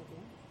 Any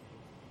idea?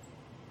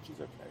 She's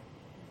okay.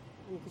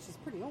 I mean, because she's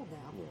pretty old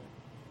now. Yeah.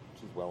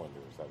 She's well into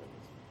her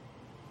 70s.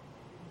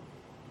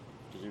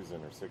 Because she was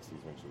in her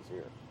 60s when she was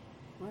here.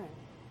 Right.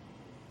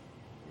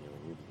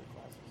 When you did the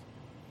classes.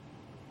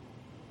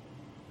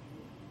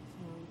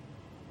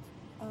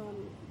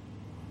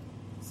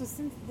 So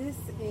since this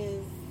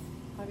is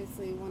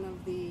obviously one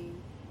of the,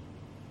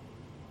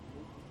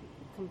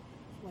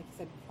 like you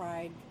said,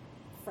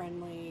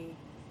 pride-friendly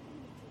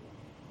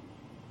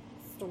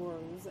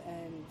stores,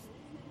 and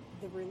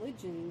the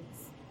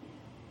religions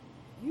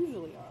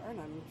usually are, and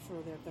I'm sure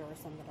that there are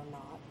some that are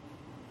not,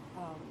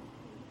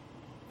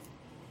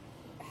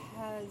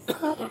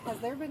 has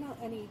there been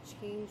any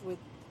change with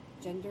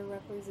gender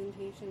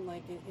representation,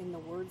 like in the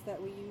words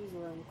that we use,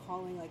 or in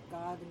calling like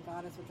God and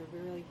Goddess, which are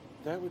really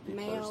That would be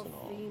male,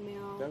 personal.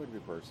 female? That would be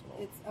personal.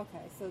 It's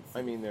okay. So it's.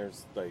 I mean,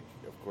 there's like,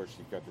 of course,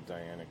 you've got the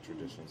Dianic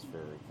traditions for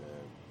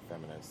the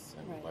feminists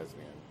and Right.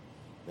 lesbian.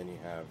 Then you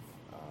have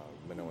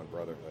Minoan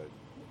Brotherhood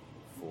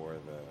for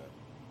the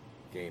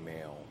gay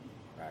male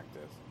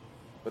practice.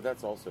 But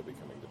that's also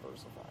becoming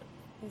diversified.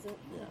 Is it?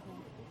 Yeah. Okay.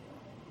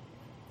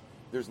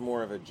 There's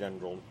more of a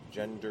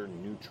gender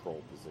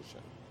neutral position,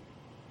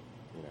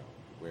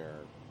 where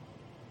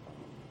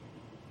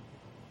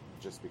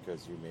just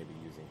because you may be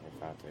using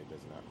Hecate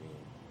does not mean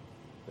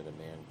that a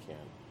man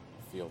can't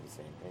feel the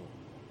same pain.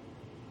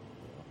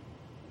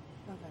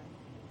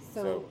 Okay.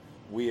 So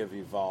we have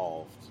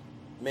evolved,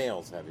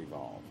 males have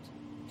evolved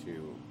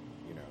to,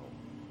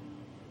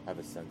 have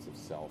a sense of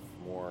self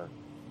more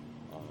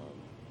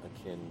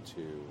akin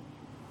to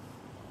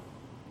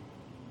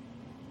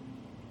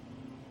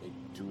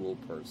a dual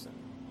person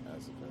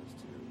as opposed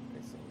to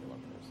a singular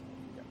person,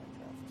 if you get my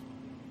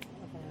drift.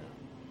 Okay.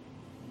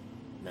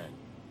 Men,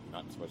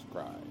 not supposed to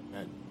cry.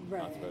 Men,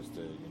 not Right. supposed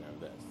to,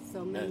 this.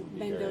 So men be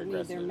don't very need their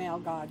aggressive. male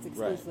gods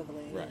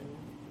exclusively. Right. And,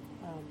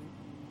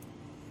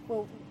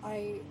 well,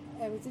 I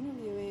was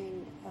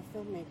interviewing a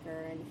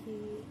filmmaker, and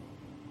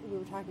we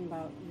were talking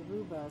about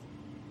Yoruba,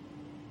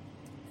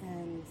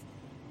 and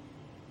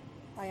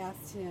I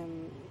asked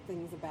him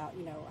things about,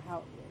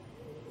 how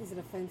is it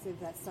offensive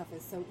that stuff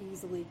is so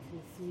easily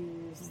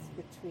confused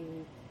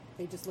between,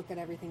 they just look at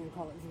everything and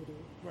call it voodoo.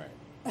 Right.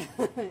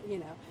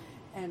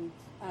 And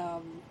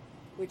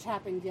which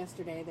happened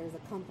yesterday. There's a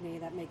company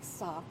that makes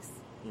socks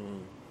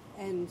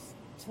and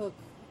took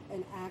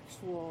an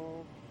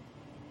actual,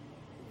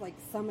 like,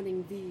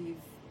 summoning Vive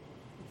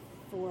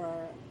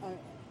for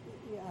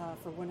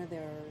one of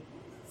their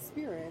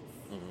spirits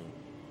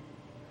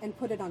and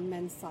put it on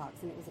men's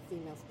socks, and it was a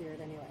female spirit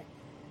anyway.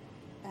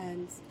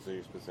 And So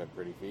you're supposed to have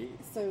pretty feet?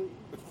 so,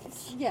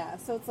 yeah.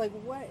 So it's like,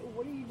 what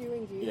are you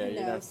doing? Do you Yeah,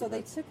 you're know? not So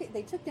they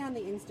supposed- took down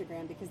the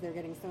Instagram because they're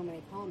getting so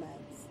many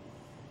comments,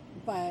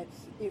 but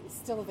it was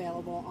still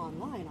available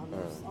online on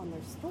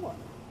their store.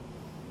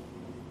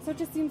 So it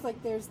just seems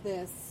like there's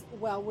this.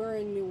 Well, we're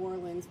in New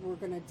Orleans. We're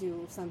going to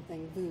do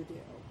something voodoo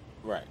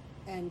Right.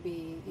 and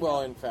be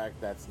Well, in fact,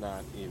 that's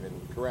not even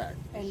correct.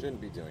 You And-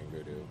 shouldn't be doing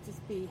voodoo.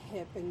 just be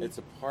hip and It's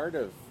a part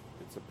of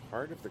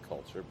the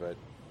culture, but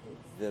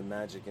the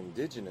magic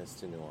indigenous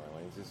to New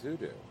Orleans is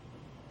hoodoo.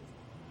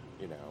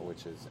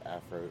 Which is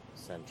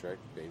Afrocentric,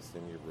 based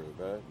in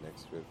Yoruba,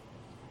 mixed with,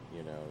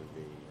 the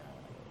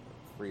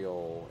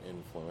Creole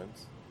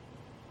influence,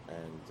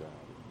 and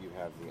you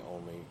have the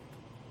only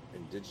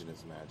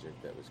indigenous magic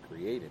that was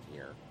created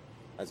here,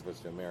 as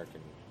opposed to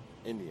American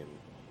Indian,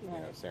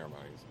 Right.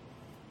 ceremonies,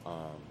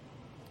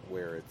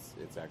 where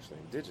it's actually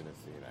indigenous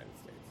to the United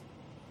States.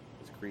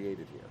 It's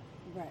created here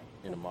right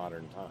in a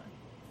modern time.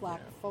 black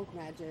you know. folk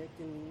magic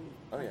and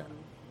Oh, yeah.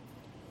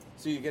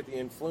 So you get the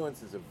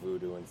influences of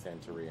voodoo and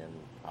Santeria and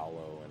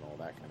Palo and all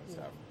that kind of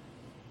stuff,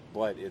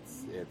 but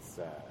it's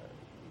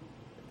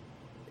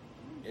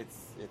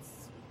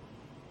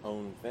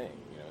own thing.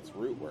 It's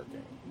root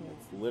working.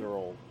 It's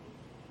literal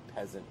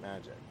peasant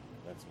magic.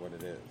 That's what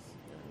it is.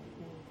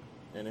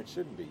 And it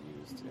shouldn't be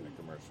used in a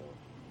commercial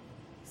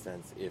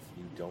sense if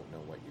you don't know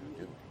what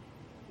you're doing.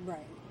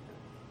 Right.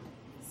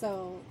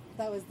 So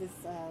that was this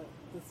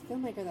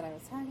filmmaker that I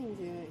was talking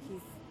to.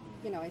 He's,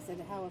 I said,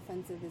 how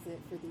offensive is it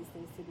for these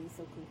things to be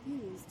so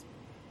confused?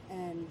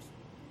 And,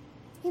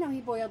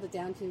 he boiled it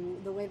down to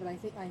the way that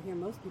I hear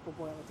most people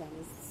boil it down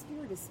is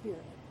spirit is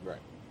spirit. Right.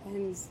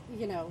 And,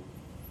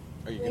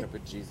 Are you going to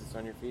put Jesus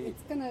on your feet?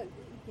 it's going to,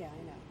 yeah,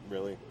 I know.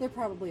 Really? There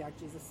probably are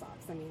Jesus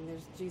socks. I mean,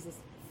 there's Jesus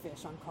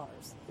fish on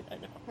cars. I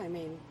know. I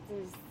mean,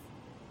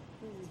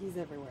 he's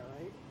everywhere,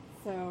 right?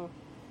 So,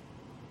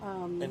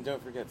 And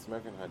don't forget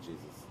Smoking Hot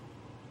Jesus.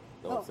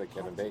 It looks like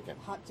Kevin Bacon.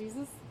 Hot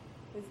Jesus?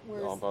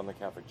 Up on the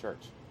Catholic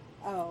Church.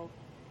 Oh.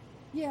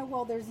 Yeah,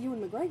 well, there's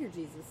Ewan McGregor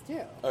Jesus,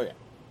 too. Oh, yeah.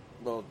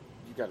 Well,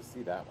 you got to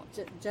see that one.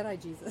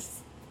 Jedi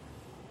Jesus.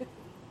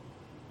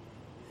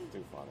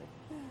 Too funny.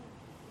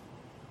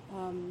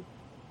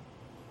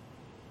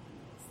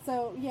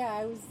 So, yeah,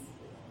 I was...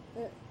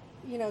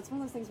 it's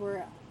one of those things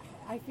where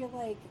I feel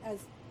like as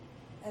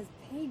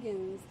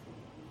pagans,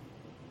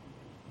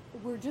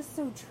 we're just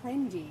so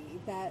trendy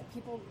that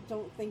people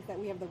don't think that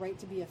we have the right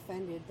to be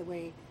offended the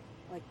way,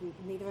 like,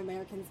 Native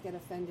Americans get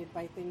offended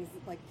by things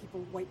like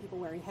white people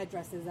wearing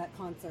headdresses at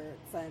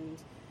concerts and,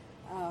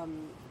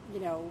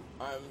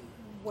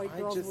 white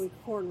girls with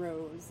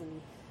cornrows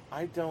and...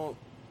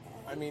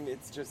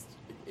 it's just,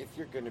 if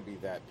you're going to be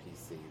that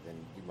PC, then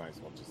you might as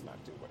well just not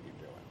do what you're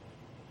doing.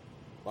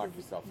 Lock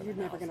yourself in a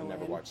house and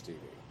never watch TV.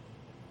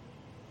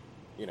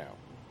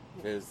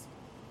 Because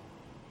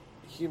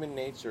human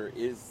nature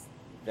is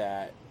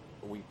that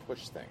we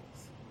push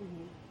things.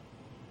 Mm-hmm.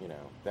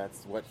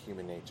 That's what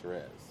human nature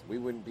is. We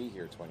wouldn't be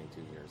here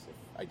 22 years if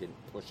I didn't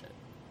push it.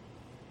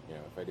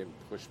 If I didn't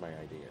push my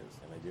ideas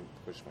and I didn't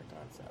push my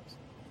concepts.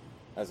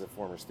 As a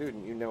former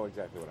student, you know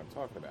exactly what I'm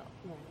talking about.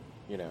 Right.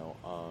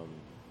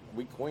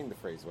 We coined the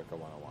phrase Wicca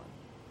 101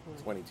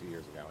 22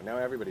 years ago, and now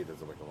everybody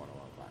does a Wicca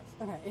 101 class.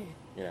 Okay.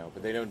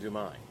 But they don't do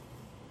mine.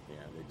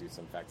 They do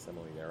some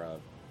facsimile thereof.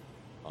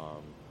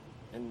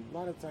 And a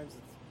lot of times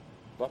it's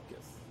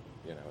bupkis,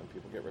 and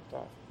people get ripped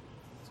off.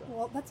 So.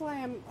 Well, that's why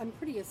I'm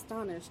pretty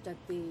astonished at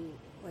the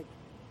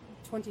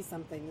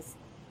 20-somethings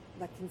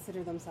that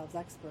consider themselves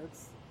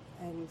experts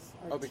and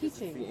are because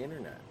teaching. It's the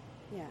internet.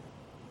 Yeah,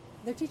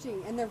 they're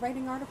teaching and they're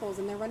writing articles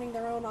and they're running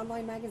their own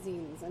online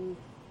magazines, and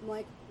I'm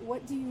like,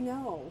 what do you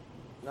know?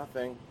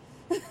 Nothing.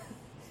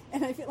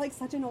 And I feel like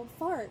such an old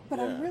fart, but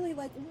I'm really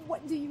like,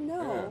 what do you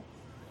know?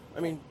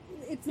 Yeah.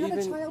 It's not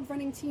a child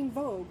running Teen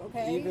Vogue,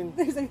 okay? Even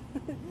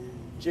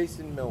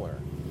Jason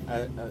Miller,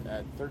 at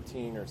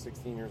 13 or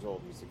 16 years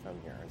old, used to come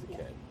here as a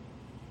kid.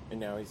 And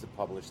now he's a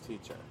published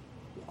teacher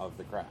of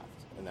the craft.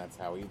 And that's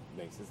how he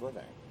makes his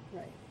living.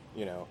 Right.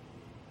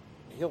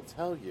 He'll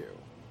tell you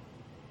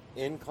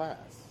in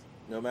class,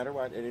 no matter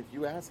what, and if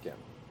you ask him,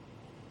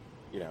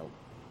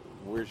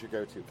 where's your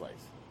go-to place?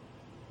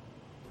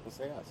 He'll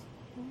say us.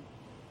 Mm-hmm.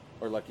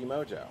 Or Lucky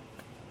Mojo,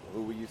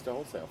 who we used to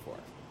wholesale for,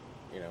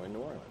 in New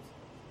Orleans.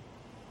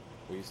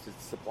 We used to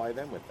supply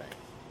them with things.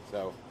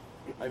 So,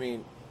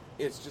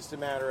 it's just a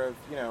matter of,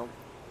 you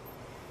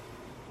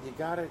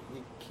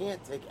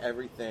can't take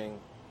everything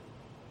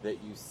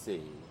that you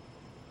see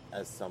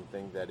as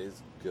something that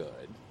is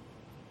good,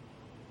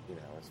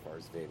 as far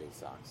as Veve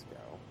socks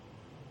go,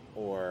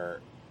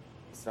 or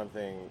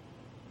something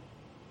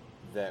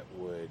that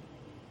would,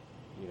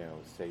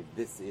 say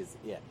this is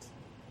it,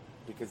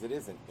 because it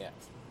isn't it.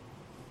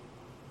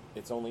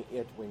 It's only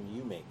it when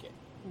you make it.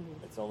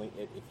 Mm-hmm. It's only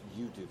it if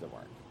you do the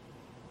work.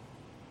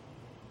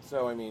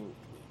 So,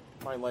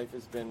 my life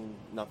has been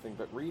nothing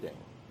but reading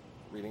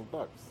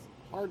books,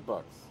 hard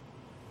books,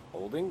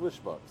 old English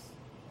books.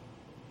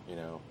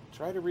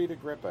 Try to read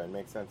Agrippa and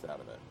make sense out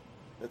of it.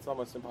 It's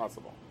almost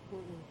impossible.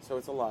 Mm-hmm. So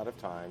it's a lot of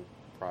time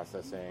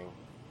processing,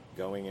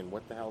 going in,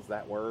 what the hell's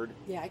that word?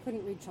 Yeah, I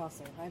couldn't read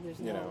Chaucer. There's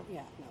no.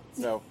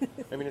 So,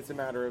 it's a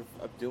matter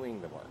of doing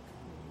the work.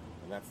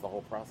 And that's the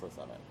whole process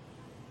of it.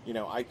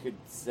 I could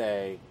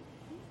say,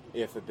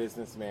 if a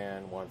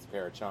businessman wants a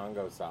pair of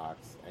Chongo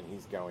socks and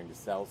he's going to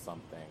sell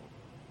something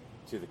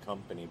to the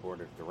company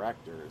board of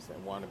directors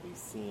and want to be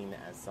seen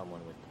as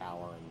someone with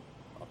power and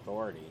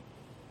authority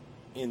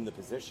in the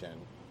position,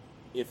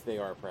 if they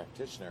are a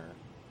practitioner,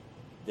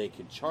 they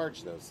could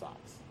charge those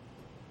socks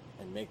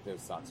and make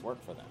those socks work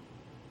for them.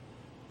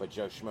 But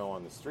Joe Schmo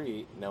on the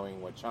street,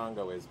 knowing what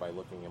Chongo is by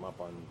looking him up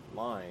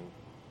online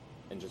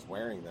and just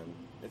wearing them,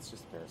 it's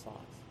just a pair of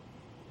socks.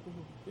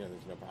 Mm-hmm.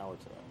 There's no power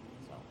to it.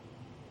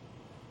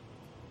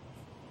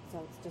 So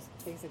it's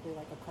just basically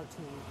like a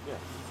cartoon. Yeah.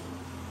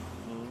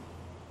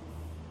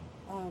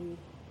 Mm-hmm.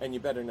 And you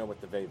better know what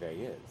the Veve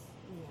is.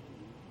 Yeah.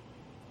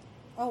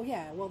 Oh,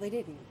 yeah. Well, they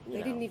didn't.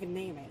 They didn't even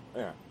name it.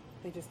 Yeah.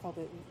 They just called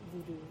it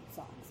voodoo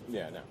socks.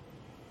 Yeah, no.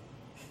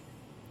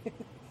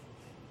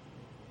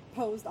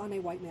 Posed on a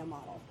white male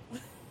model.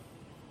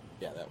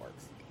 Yeah, that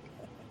works.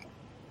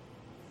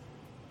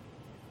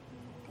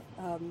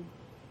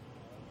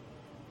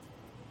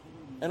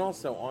 And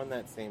also, on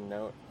that same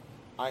note,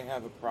 I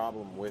have a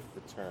problem with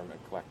the term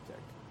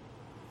eclectic.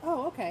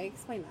 Oh, okay.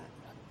 Explain that.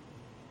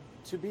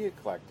 To be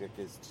eclectic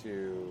is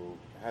to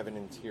have an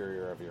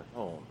interior of your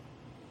home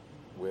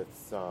with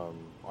some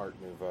Art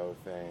Nouveau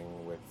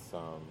thing, with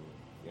some,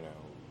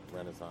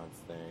 Renaissance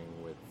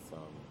thing, with some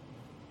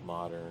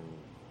modern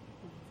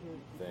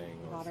thing.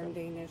 Modern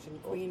Danish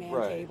and Queen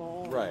Anne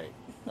table. Right.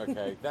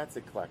 Okay, that's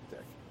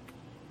eclectic.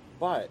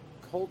 But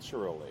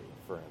culturally,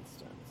 for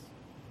instance,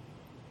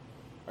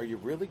 are you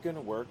really going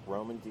to work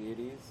Roman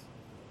deities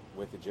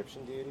with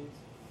Egyptian deities?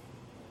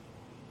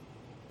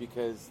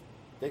 Because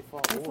they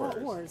fought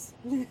wars.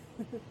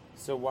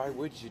 So why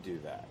would you do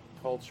that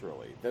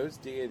culturally? Those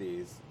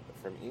deities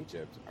from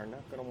Egypt are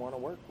not going to want to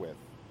work with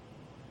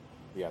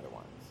the other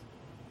ones.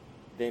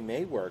 They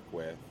may work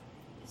with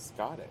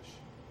Scottish,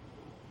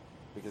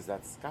 because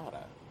that's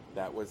Scata.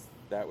 That was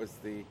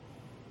the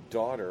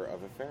daughter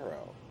of a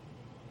pharaoh,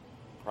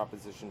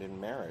 propositioned in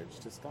marriage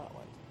to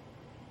Scotland.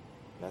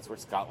 And that's where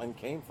Scotland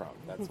came from.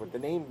 That's what the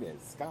name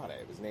is, Scata.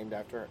 It was named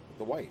after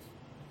the wife.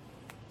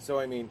 So,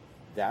 I mean,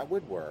 that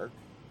would work.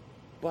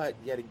 But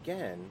yet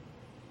again,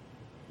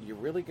 you're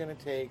really going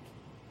to take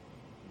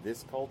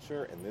this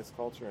culture and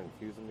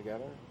fuse them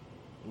together?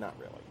 Not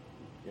really.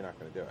 You're not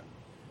going to do it.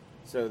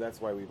 So that's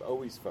why we've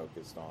always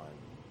focused on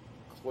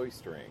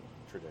cloistering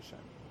tradition.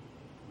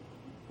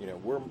 You know,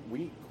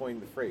 we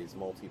coined the phrase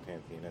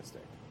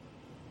multi-pantheistic,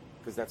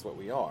 because that's what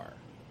we are.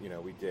 You know,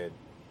 we did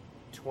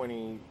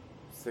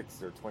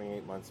 26 or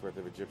 28 months worth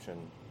of Egyptian,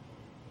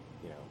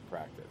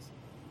 practice.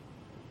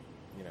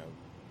 You know,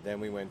 then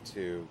we went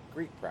to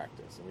Greek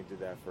practice, and we did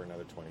that for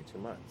another 22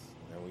 months.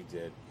 And then we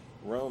did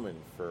Roman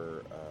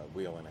for a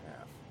wheel and a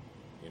half,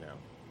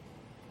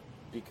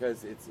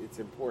 because it's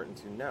important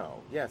to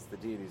know, yes, the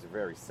deities are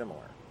very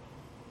similar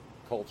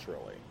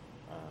culturally,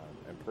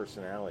 and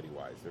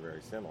personality-wise, they're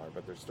very similar,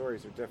 but their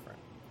stories are different.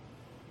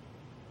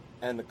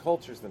 And the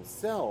cultures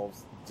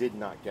themselves did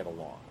not get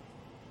along,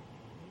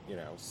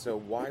 so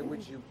why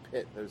would you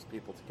pit those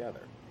people together?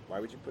 Why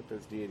would you put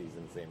those deities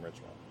in the same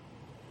ritual?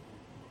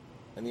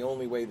 And the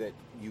only way that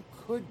you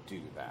could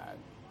do that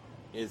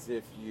is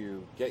if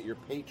you get your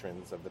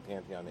patrons of the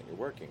pantheon that you're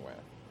working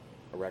with,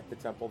 erect the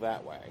temple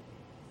that way,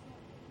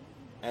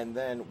 and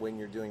then when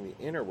you're doing the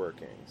inner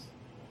workings,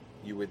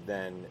 you would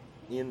then,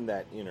 in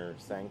that inner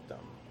sanctum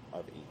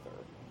of ether,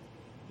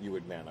 you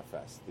would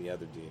manifest the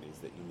other deities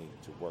that you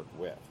needed to work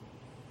with.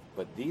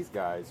 But these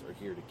guys are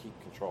here to keep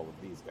control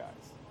of these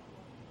guys.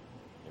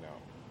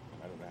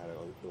 I don't know how to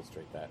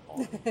illustrate that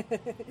all.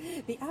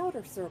 The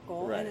outer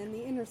circle, right. And then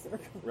the inner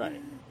circle. Right.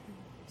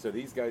 So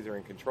these guys are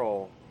in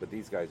control, but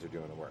these guys are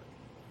doing the work.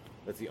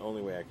 That's the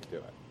only way I could do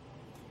it.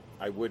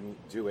 I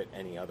wouldn't do it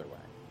any other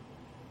way.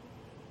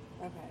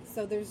 Okay,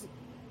 so there's...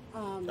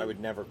 I would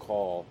never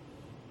call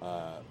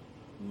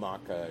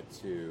Makkah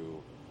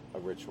to a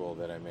ritual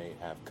that I may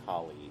have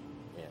Kali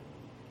in.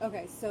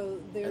 Okay,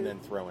 so there... And then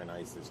throw in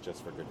Isis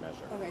just for good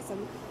measure. Okay, so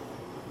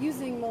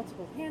using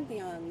multiple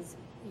pantheons,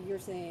 you're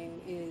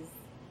saying, is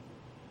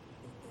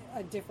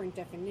a different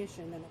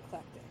definition than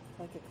eclectic.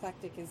 Like,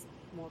 eclectic is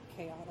more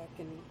chaotic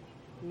and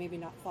maybe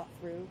not thought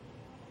through.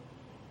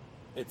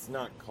 It's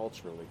not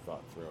culturally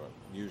thought through,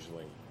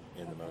 usually,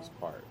 in the most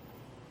part.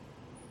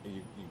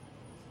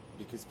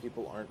 Because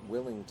people aren't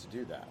willing to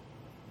do that.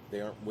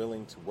 They aren't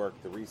willing to work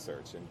the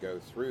research and go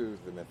through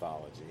the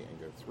mythology and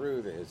go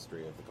through the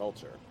history of the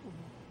culture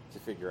to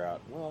figure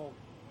out, well,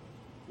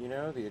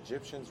 the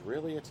Egyptians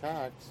really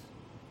attacked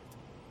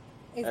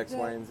X,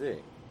 Y, and Z.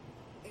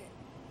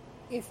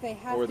 If they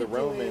have or to the do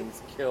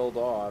Romans killed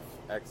off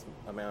X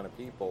amount of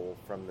people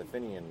from the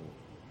Fenian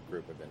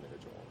group of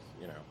individuals,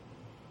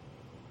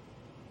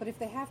 But if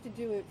they have to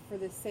do it for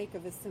the sake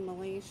of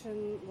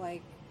assimilation,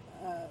 like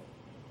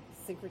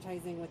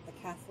syncretizing with the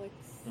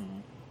Catholics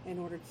in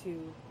order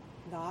to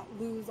not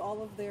lose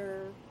all of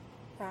their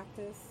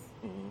practice,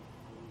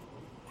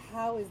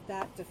 how is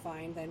that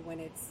defined then when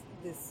it's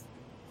this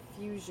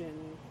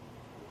fusion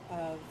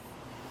of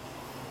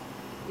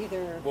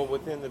either... Well,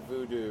 within the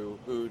voodoo,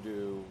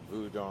 Voodoo,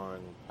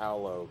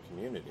 Palo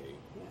community,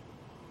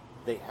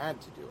 they had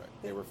to do it.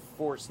 They were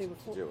forced to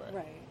do it.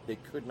 Right. They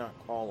could not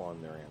call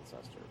on their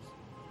ancestors.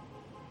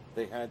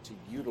 They had to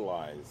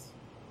utilize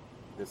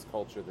this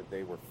culture that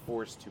they were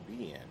forced to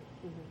be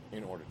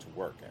in order to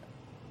work in.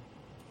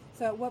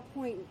 So at what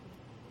point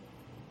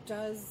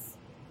does,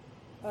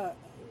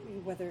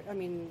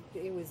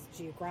 it was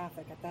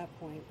geographic at that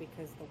point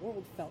because the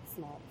world felt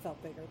small,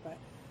 felt bigger, but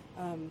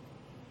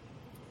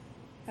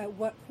at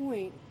what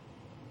point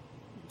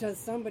does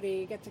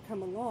somebody get to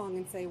come along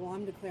and say, well,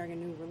 I'm declaring a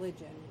new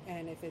religion?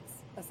 And if it's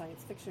a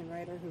science fiction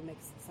writer who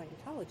makes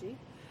Scientology,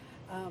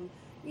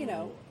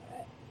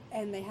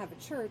 and they have a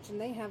church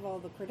and they have all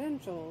the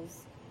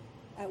credentials,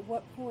 at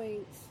what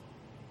point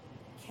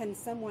can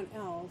someone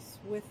else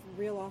with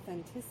real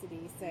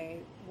authenticity say,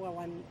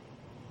 well,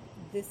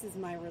 this is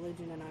my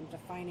religion and I'm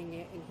defining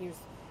it and here's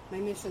my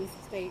mission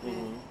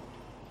statement?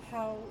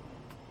 How,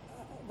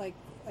 I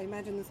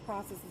imagine this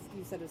process,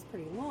 you said, is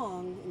pretty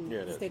long in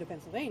the state of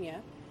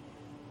Pennsylvania.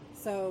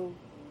 So...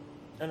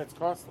 And it's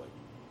costly.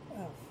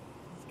 Oh,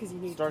 because you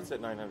need... Starts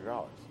at $900.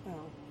 Oh,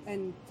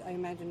 and I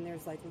imagine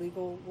there's,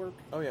 legal work?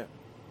 Oh, yeah.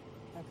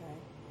 Okay.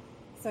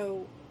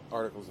 So...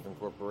 Articles of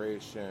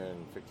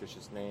incorporation,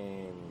 fictitious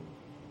name,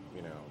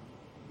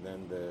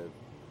 then the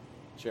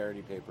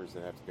charity papers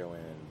that have to go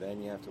in,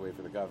 then you have to wait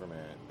for the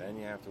government, then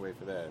you have to wait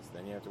for this,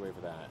 then you have to wait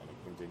for that, and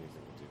it continues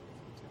and continues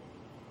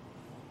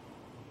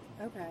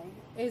and continues. Okay.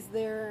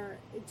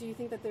 Do you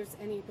think that there's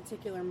any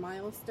particular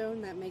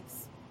milestone that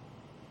makes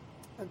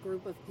a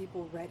group of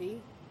people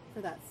ready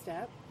for that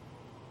step?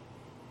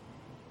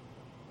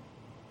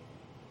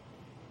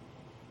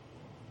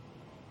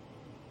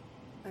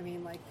 I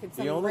mean, could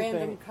some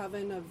random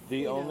coven of...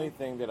 The only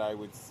thing that I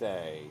would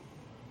say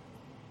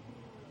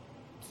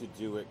to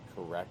do it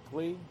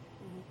correctly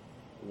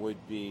would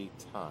be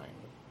time,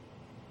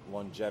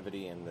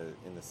 longevity in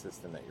the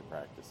system that you're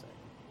practicing,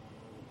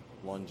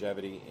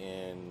 longevity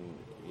in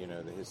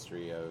the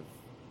history of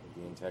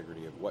the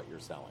integrity of what you're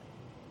selling,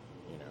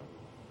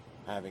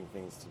 having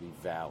things to be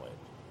valid,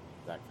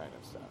 that kind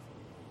of stuff.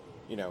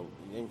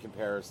 In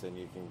comparison,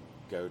 you can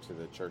go to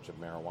the Church of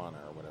Marijuana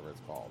or whatever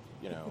it's called,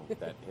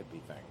 that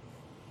hippie thing,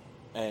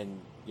 and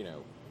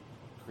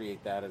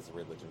create that as a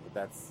religion. But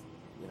that's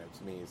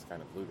to me is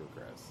kind of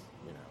ludicrous,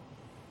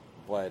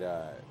 But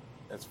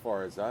as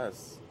far as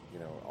us,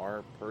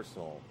 our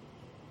personal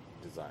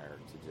desire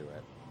to do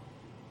it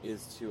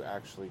is to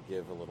actually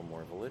give a little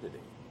more validity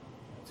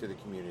to the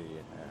community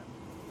at hand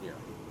here.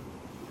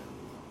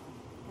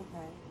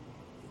 Okay.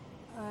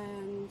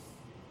 And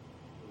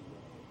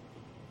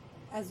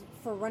as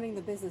for running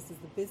the business, does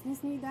the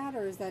business need that,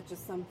 or is that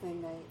just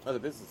something that Oh, the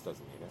business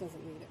doesn't need it.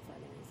 doesn't need it for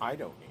any reason? I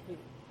don't need it.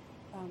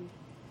 Um,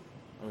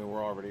 I mean,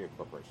 we're already a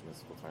corporation.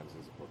 Mystical Times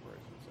is a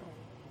corporation.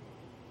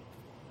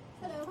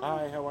 So. Hello.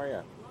 Hi, how are you?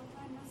 Long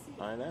time no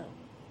see. I know.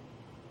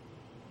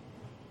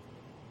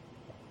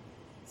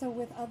 So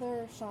with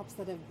other shops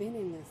that have been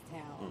in this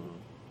town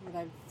Mm-hmm. that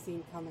I've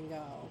seen come and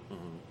go,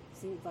 Mm-hmm.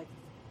 seems like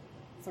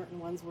certain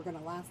ones were going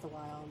to last a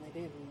while and they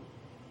didn't.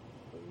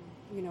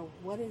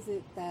 What is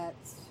it that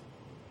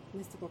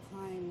Mystical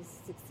Times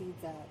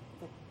succeeds at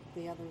that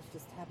the others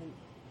just haven't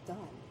done?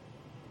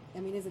 I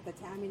mean, is it the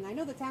town? I mean, I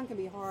know the town can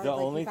be hard. The like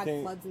only you've had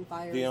thing, floods and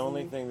fires. the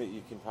only and, thing that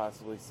you can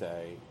possibly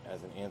say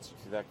as an answer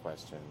to that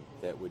question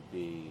that would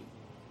be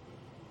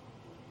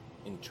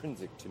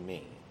intrinsic to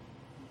me,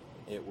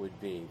 it would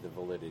be the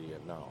validity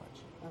of knowledge.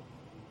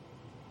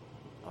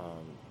 Oh,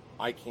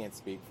 I can't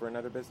speak for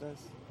another business.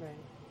 right.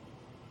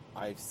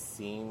 I've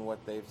seen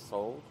what they've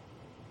sold,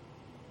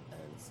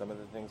 and some of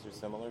the things are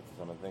similar,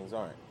 some of the things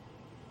aren't.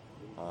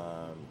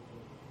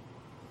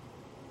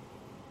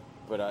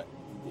 But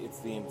it's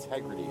the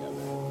integrity of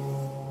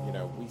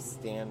it. We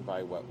stand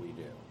by what we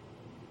do.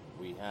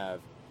 We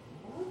have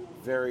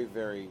very,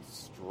 very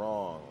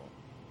strong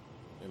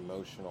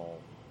emotional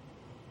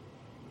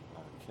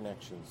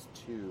connections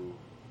to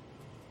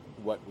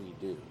what we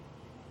do.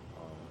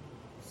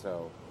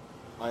 So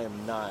I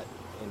am not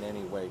in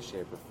any way,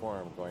 shape, or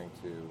form going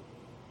to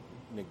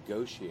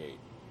negotiate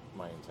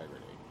my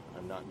integrity.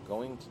 I'm not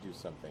going to do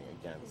something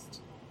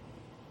against,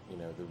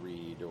 the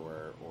Reed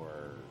or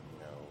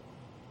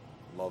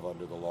love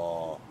under the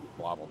law,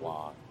 blah, blah,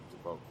 blah, to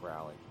quote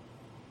Crowley.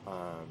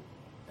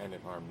 And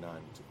it harm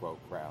none, to quote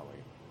Crowley,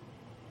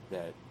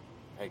 that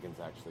pagans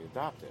actually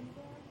adopted.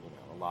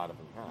 A lot of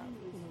them have.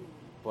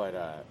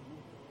 But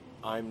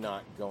I'm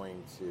not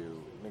going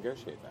to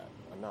negotiate that.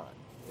 I'm not.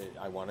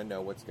 I want to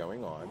know what's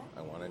going on.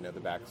 I want to know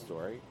the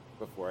backstory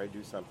before I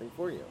do something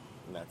for you.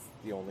 And that's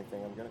the only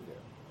thing I'm going to do.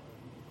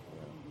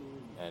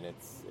 And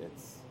it's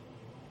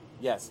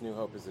yes, New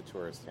Hope is a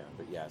tourist town,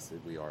 but yes,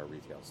 we are a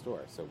retail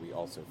store. So we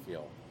also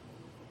feel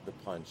the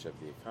punch of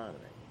the economy.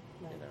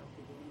 Right.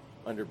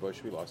 Under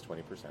Bush, we lost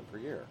 20% per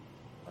year.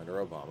 Under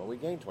Obama, we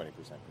gained 20%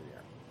 per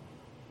year.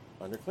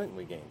 Under Clinton,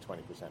 we gained 20%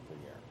 per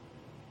year.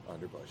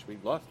 Under Bush, we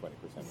lost 20%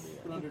 per year.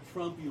 But under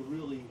Trump, you're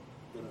really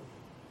gonna.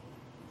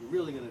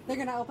 They're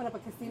going to open up a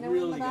casino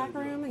Really in the back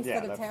gonna do it. room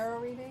instead of tarot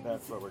readings?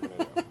 That's what we're going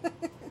to do.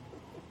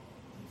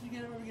 Did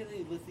you ever get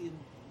any lithium?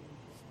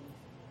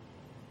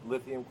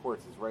 Lithium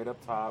quartz is right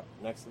up top,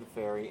 next to the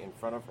ferry, in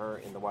front of her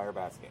in the wire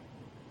basket.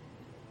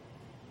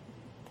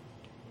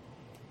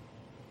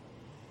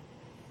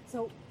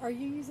 So, are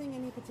you using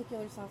any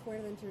particular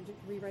software then to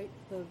rewrite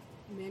the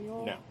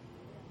manual? No.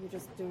 You're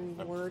just doing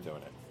I'm Word? just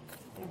doing it.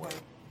 In Okay. Word.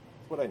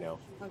 It's what I know.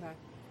 Okay.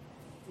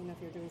 You know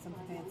if you're doing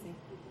something fancy.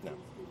 No.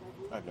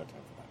 I have no time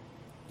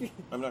for that.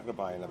 I'm not going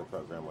to buy another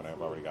program when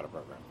I've already got a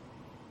program.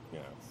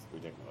 It's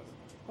ridiculous.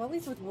 Well, at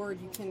least with Word,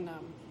 you can,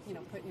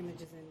 put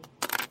images in.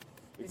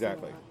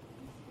 Exactly.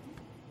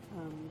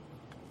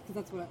 Because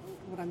that's what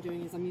I'm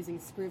doing is I'm using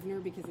Scrivener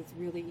because it's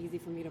really easy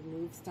for me to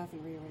move stuff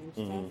and rearrange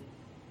stuff,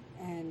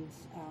 and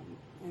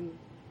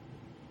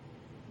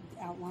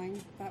outline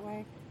that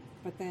way.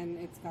 But then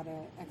it's got to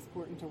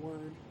export into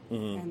Word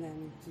and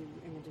then do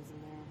images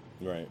in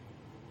there, Right.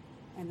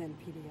 and then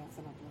PDFs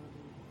and upload.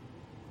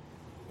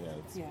 Yeah,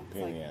 it's Yeah, a it's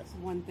pain in the like ass.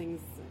 one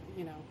thing's,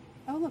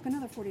 oh look,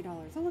 another $40.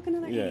 Oh look,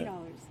 another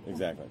 $80.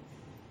 Exactly.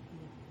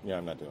 Yeah,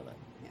 I'm not doing that.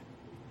 Yeah.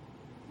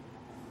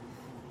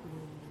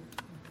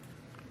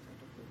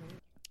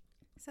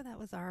 So that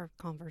was our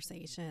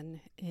conversation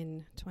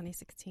in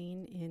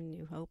 2016 in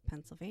New Hope,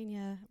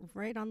 Pennsylvania,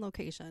 right on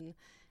location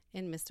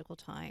in Mystical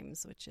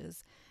Times, which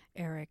is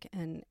Eric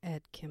and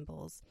Ed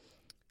Kimball's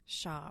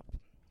shop.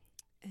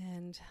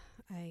 And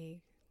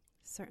I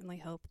certainly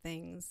hope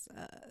things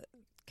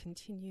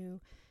continue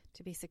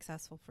to be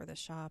successful for the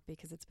shop,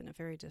 because it's been a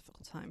very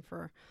difficult time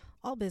for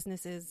all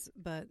businesses,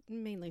 but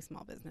mainly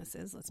small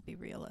businesses, let's be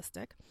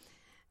realistic.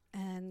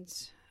 And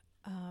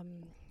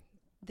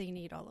they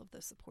need all of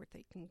the support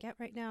they can get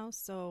right now.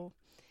 So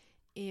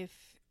if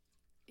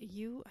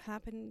you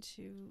happen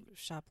to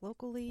shop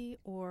locally,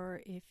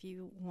 or if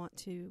you want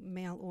to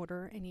mail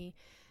order any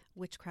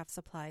witchcraft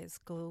supplies,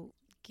 go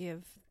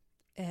give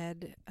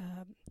Ed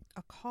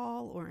a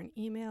call or an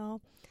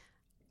email,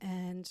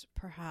 and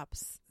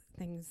perhaps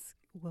things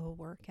will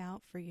work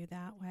out for you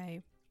that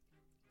way.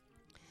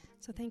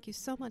 So thank you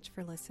so much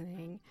for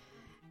listening.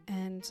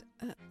 And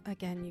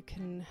again, you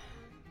can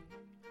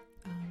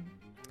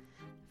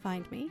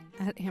find me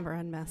at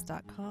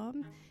amberunmasked.com.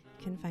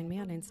 You can find me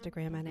on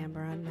Instagram at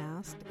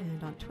amberunmasked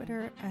and on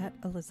Twitter at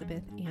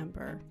Elizabeth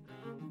Amber.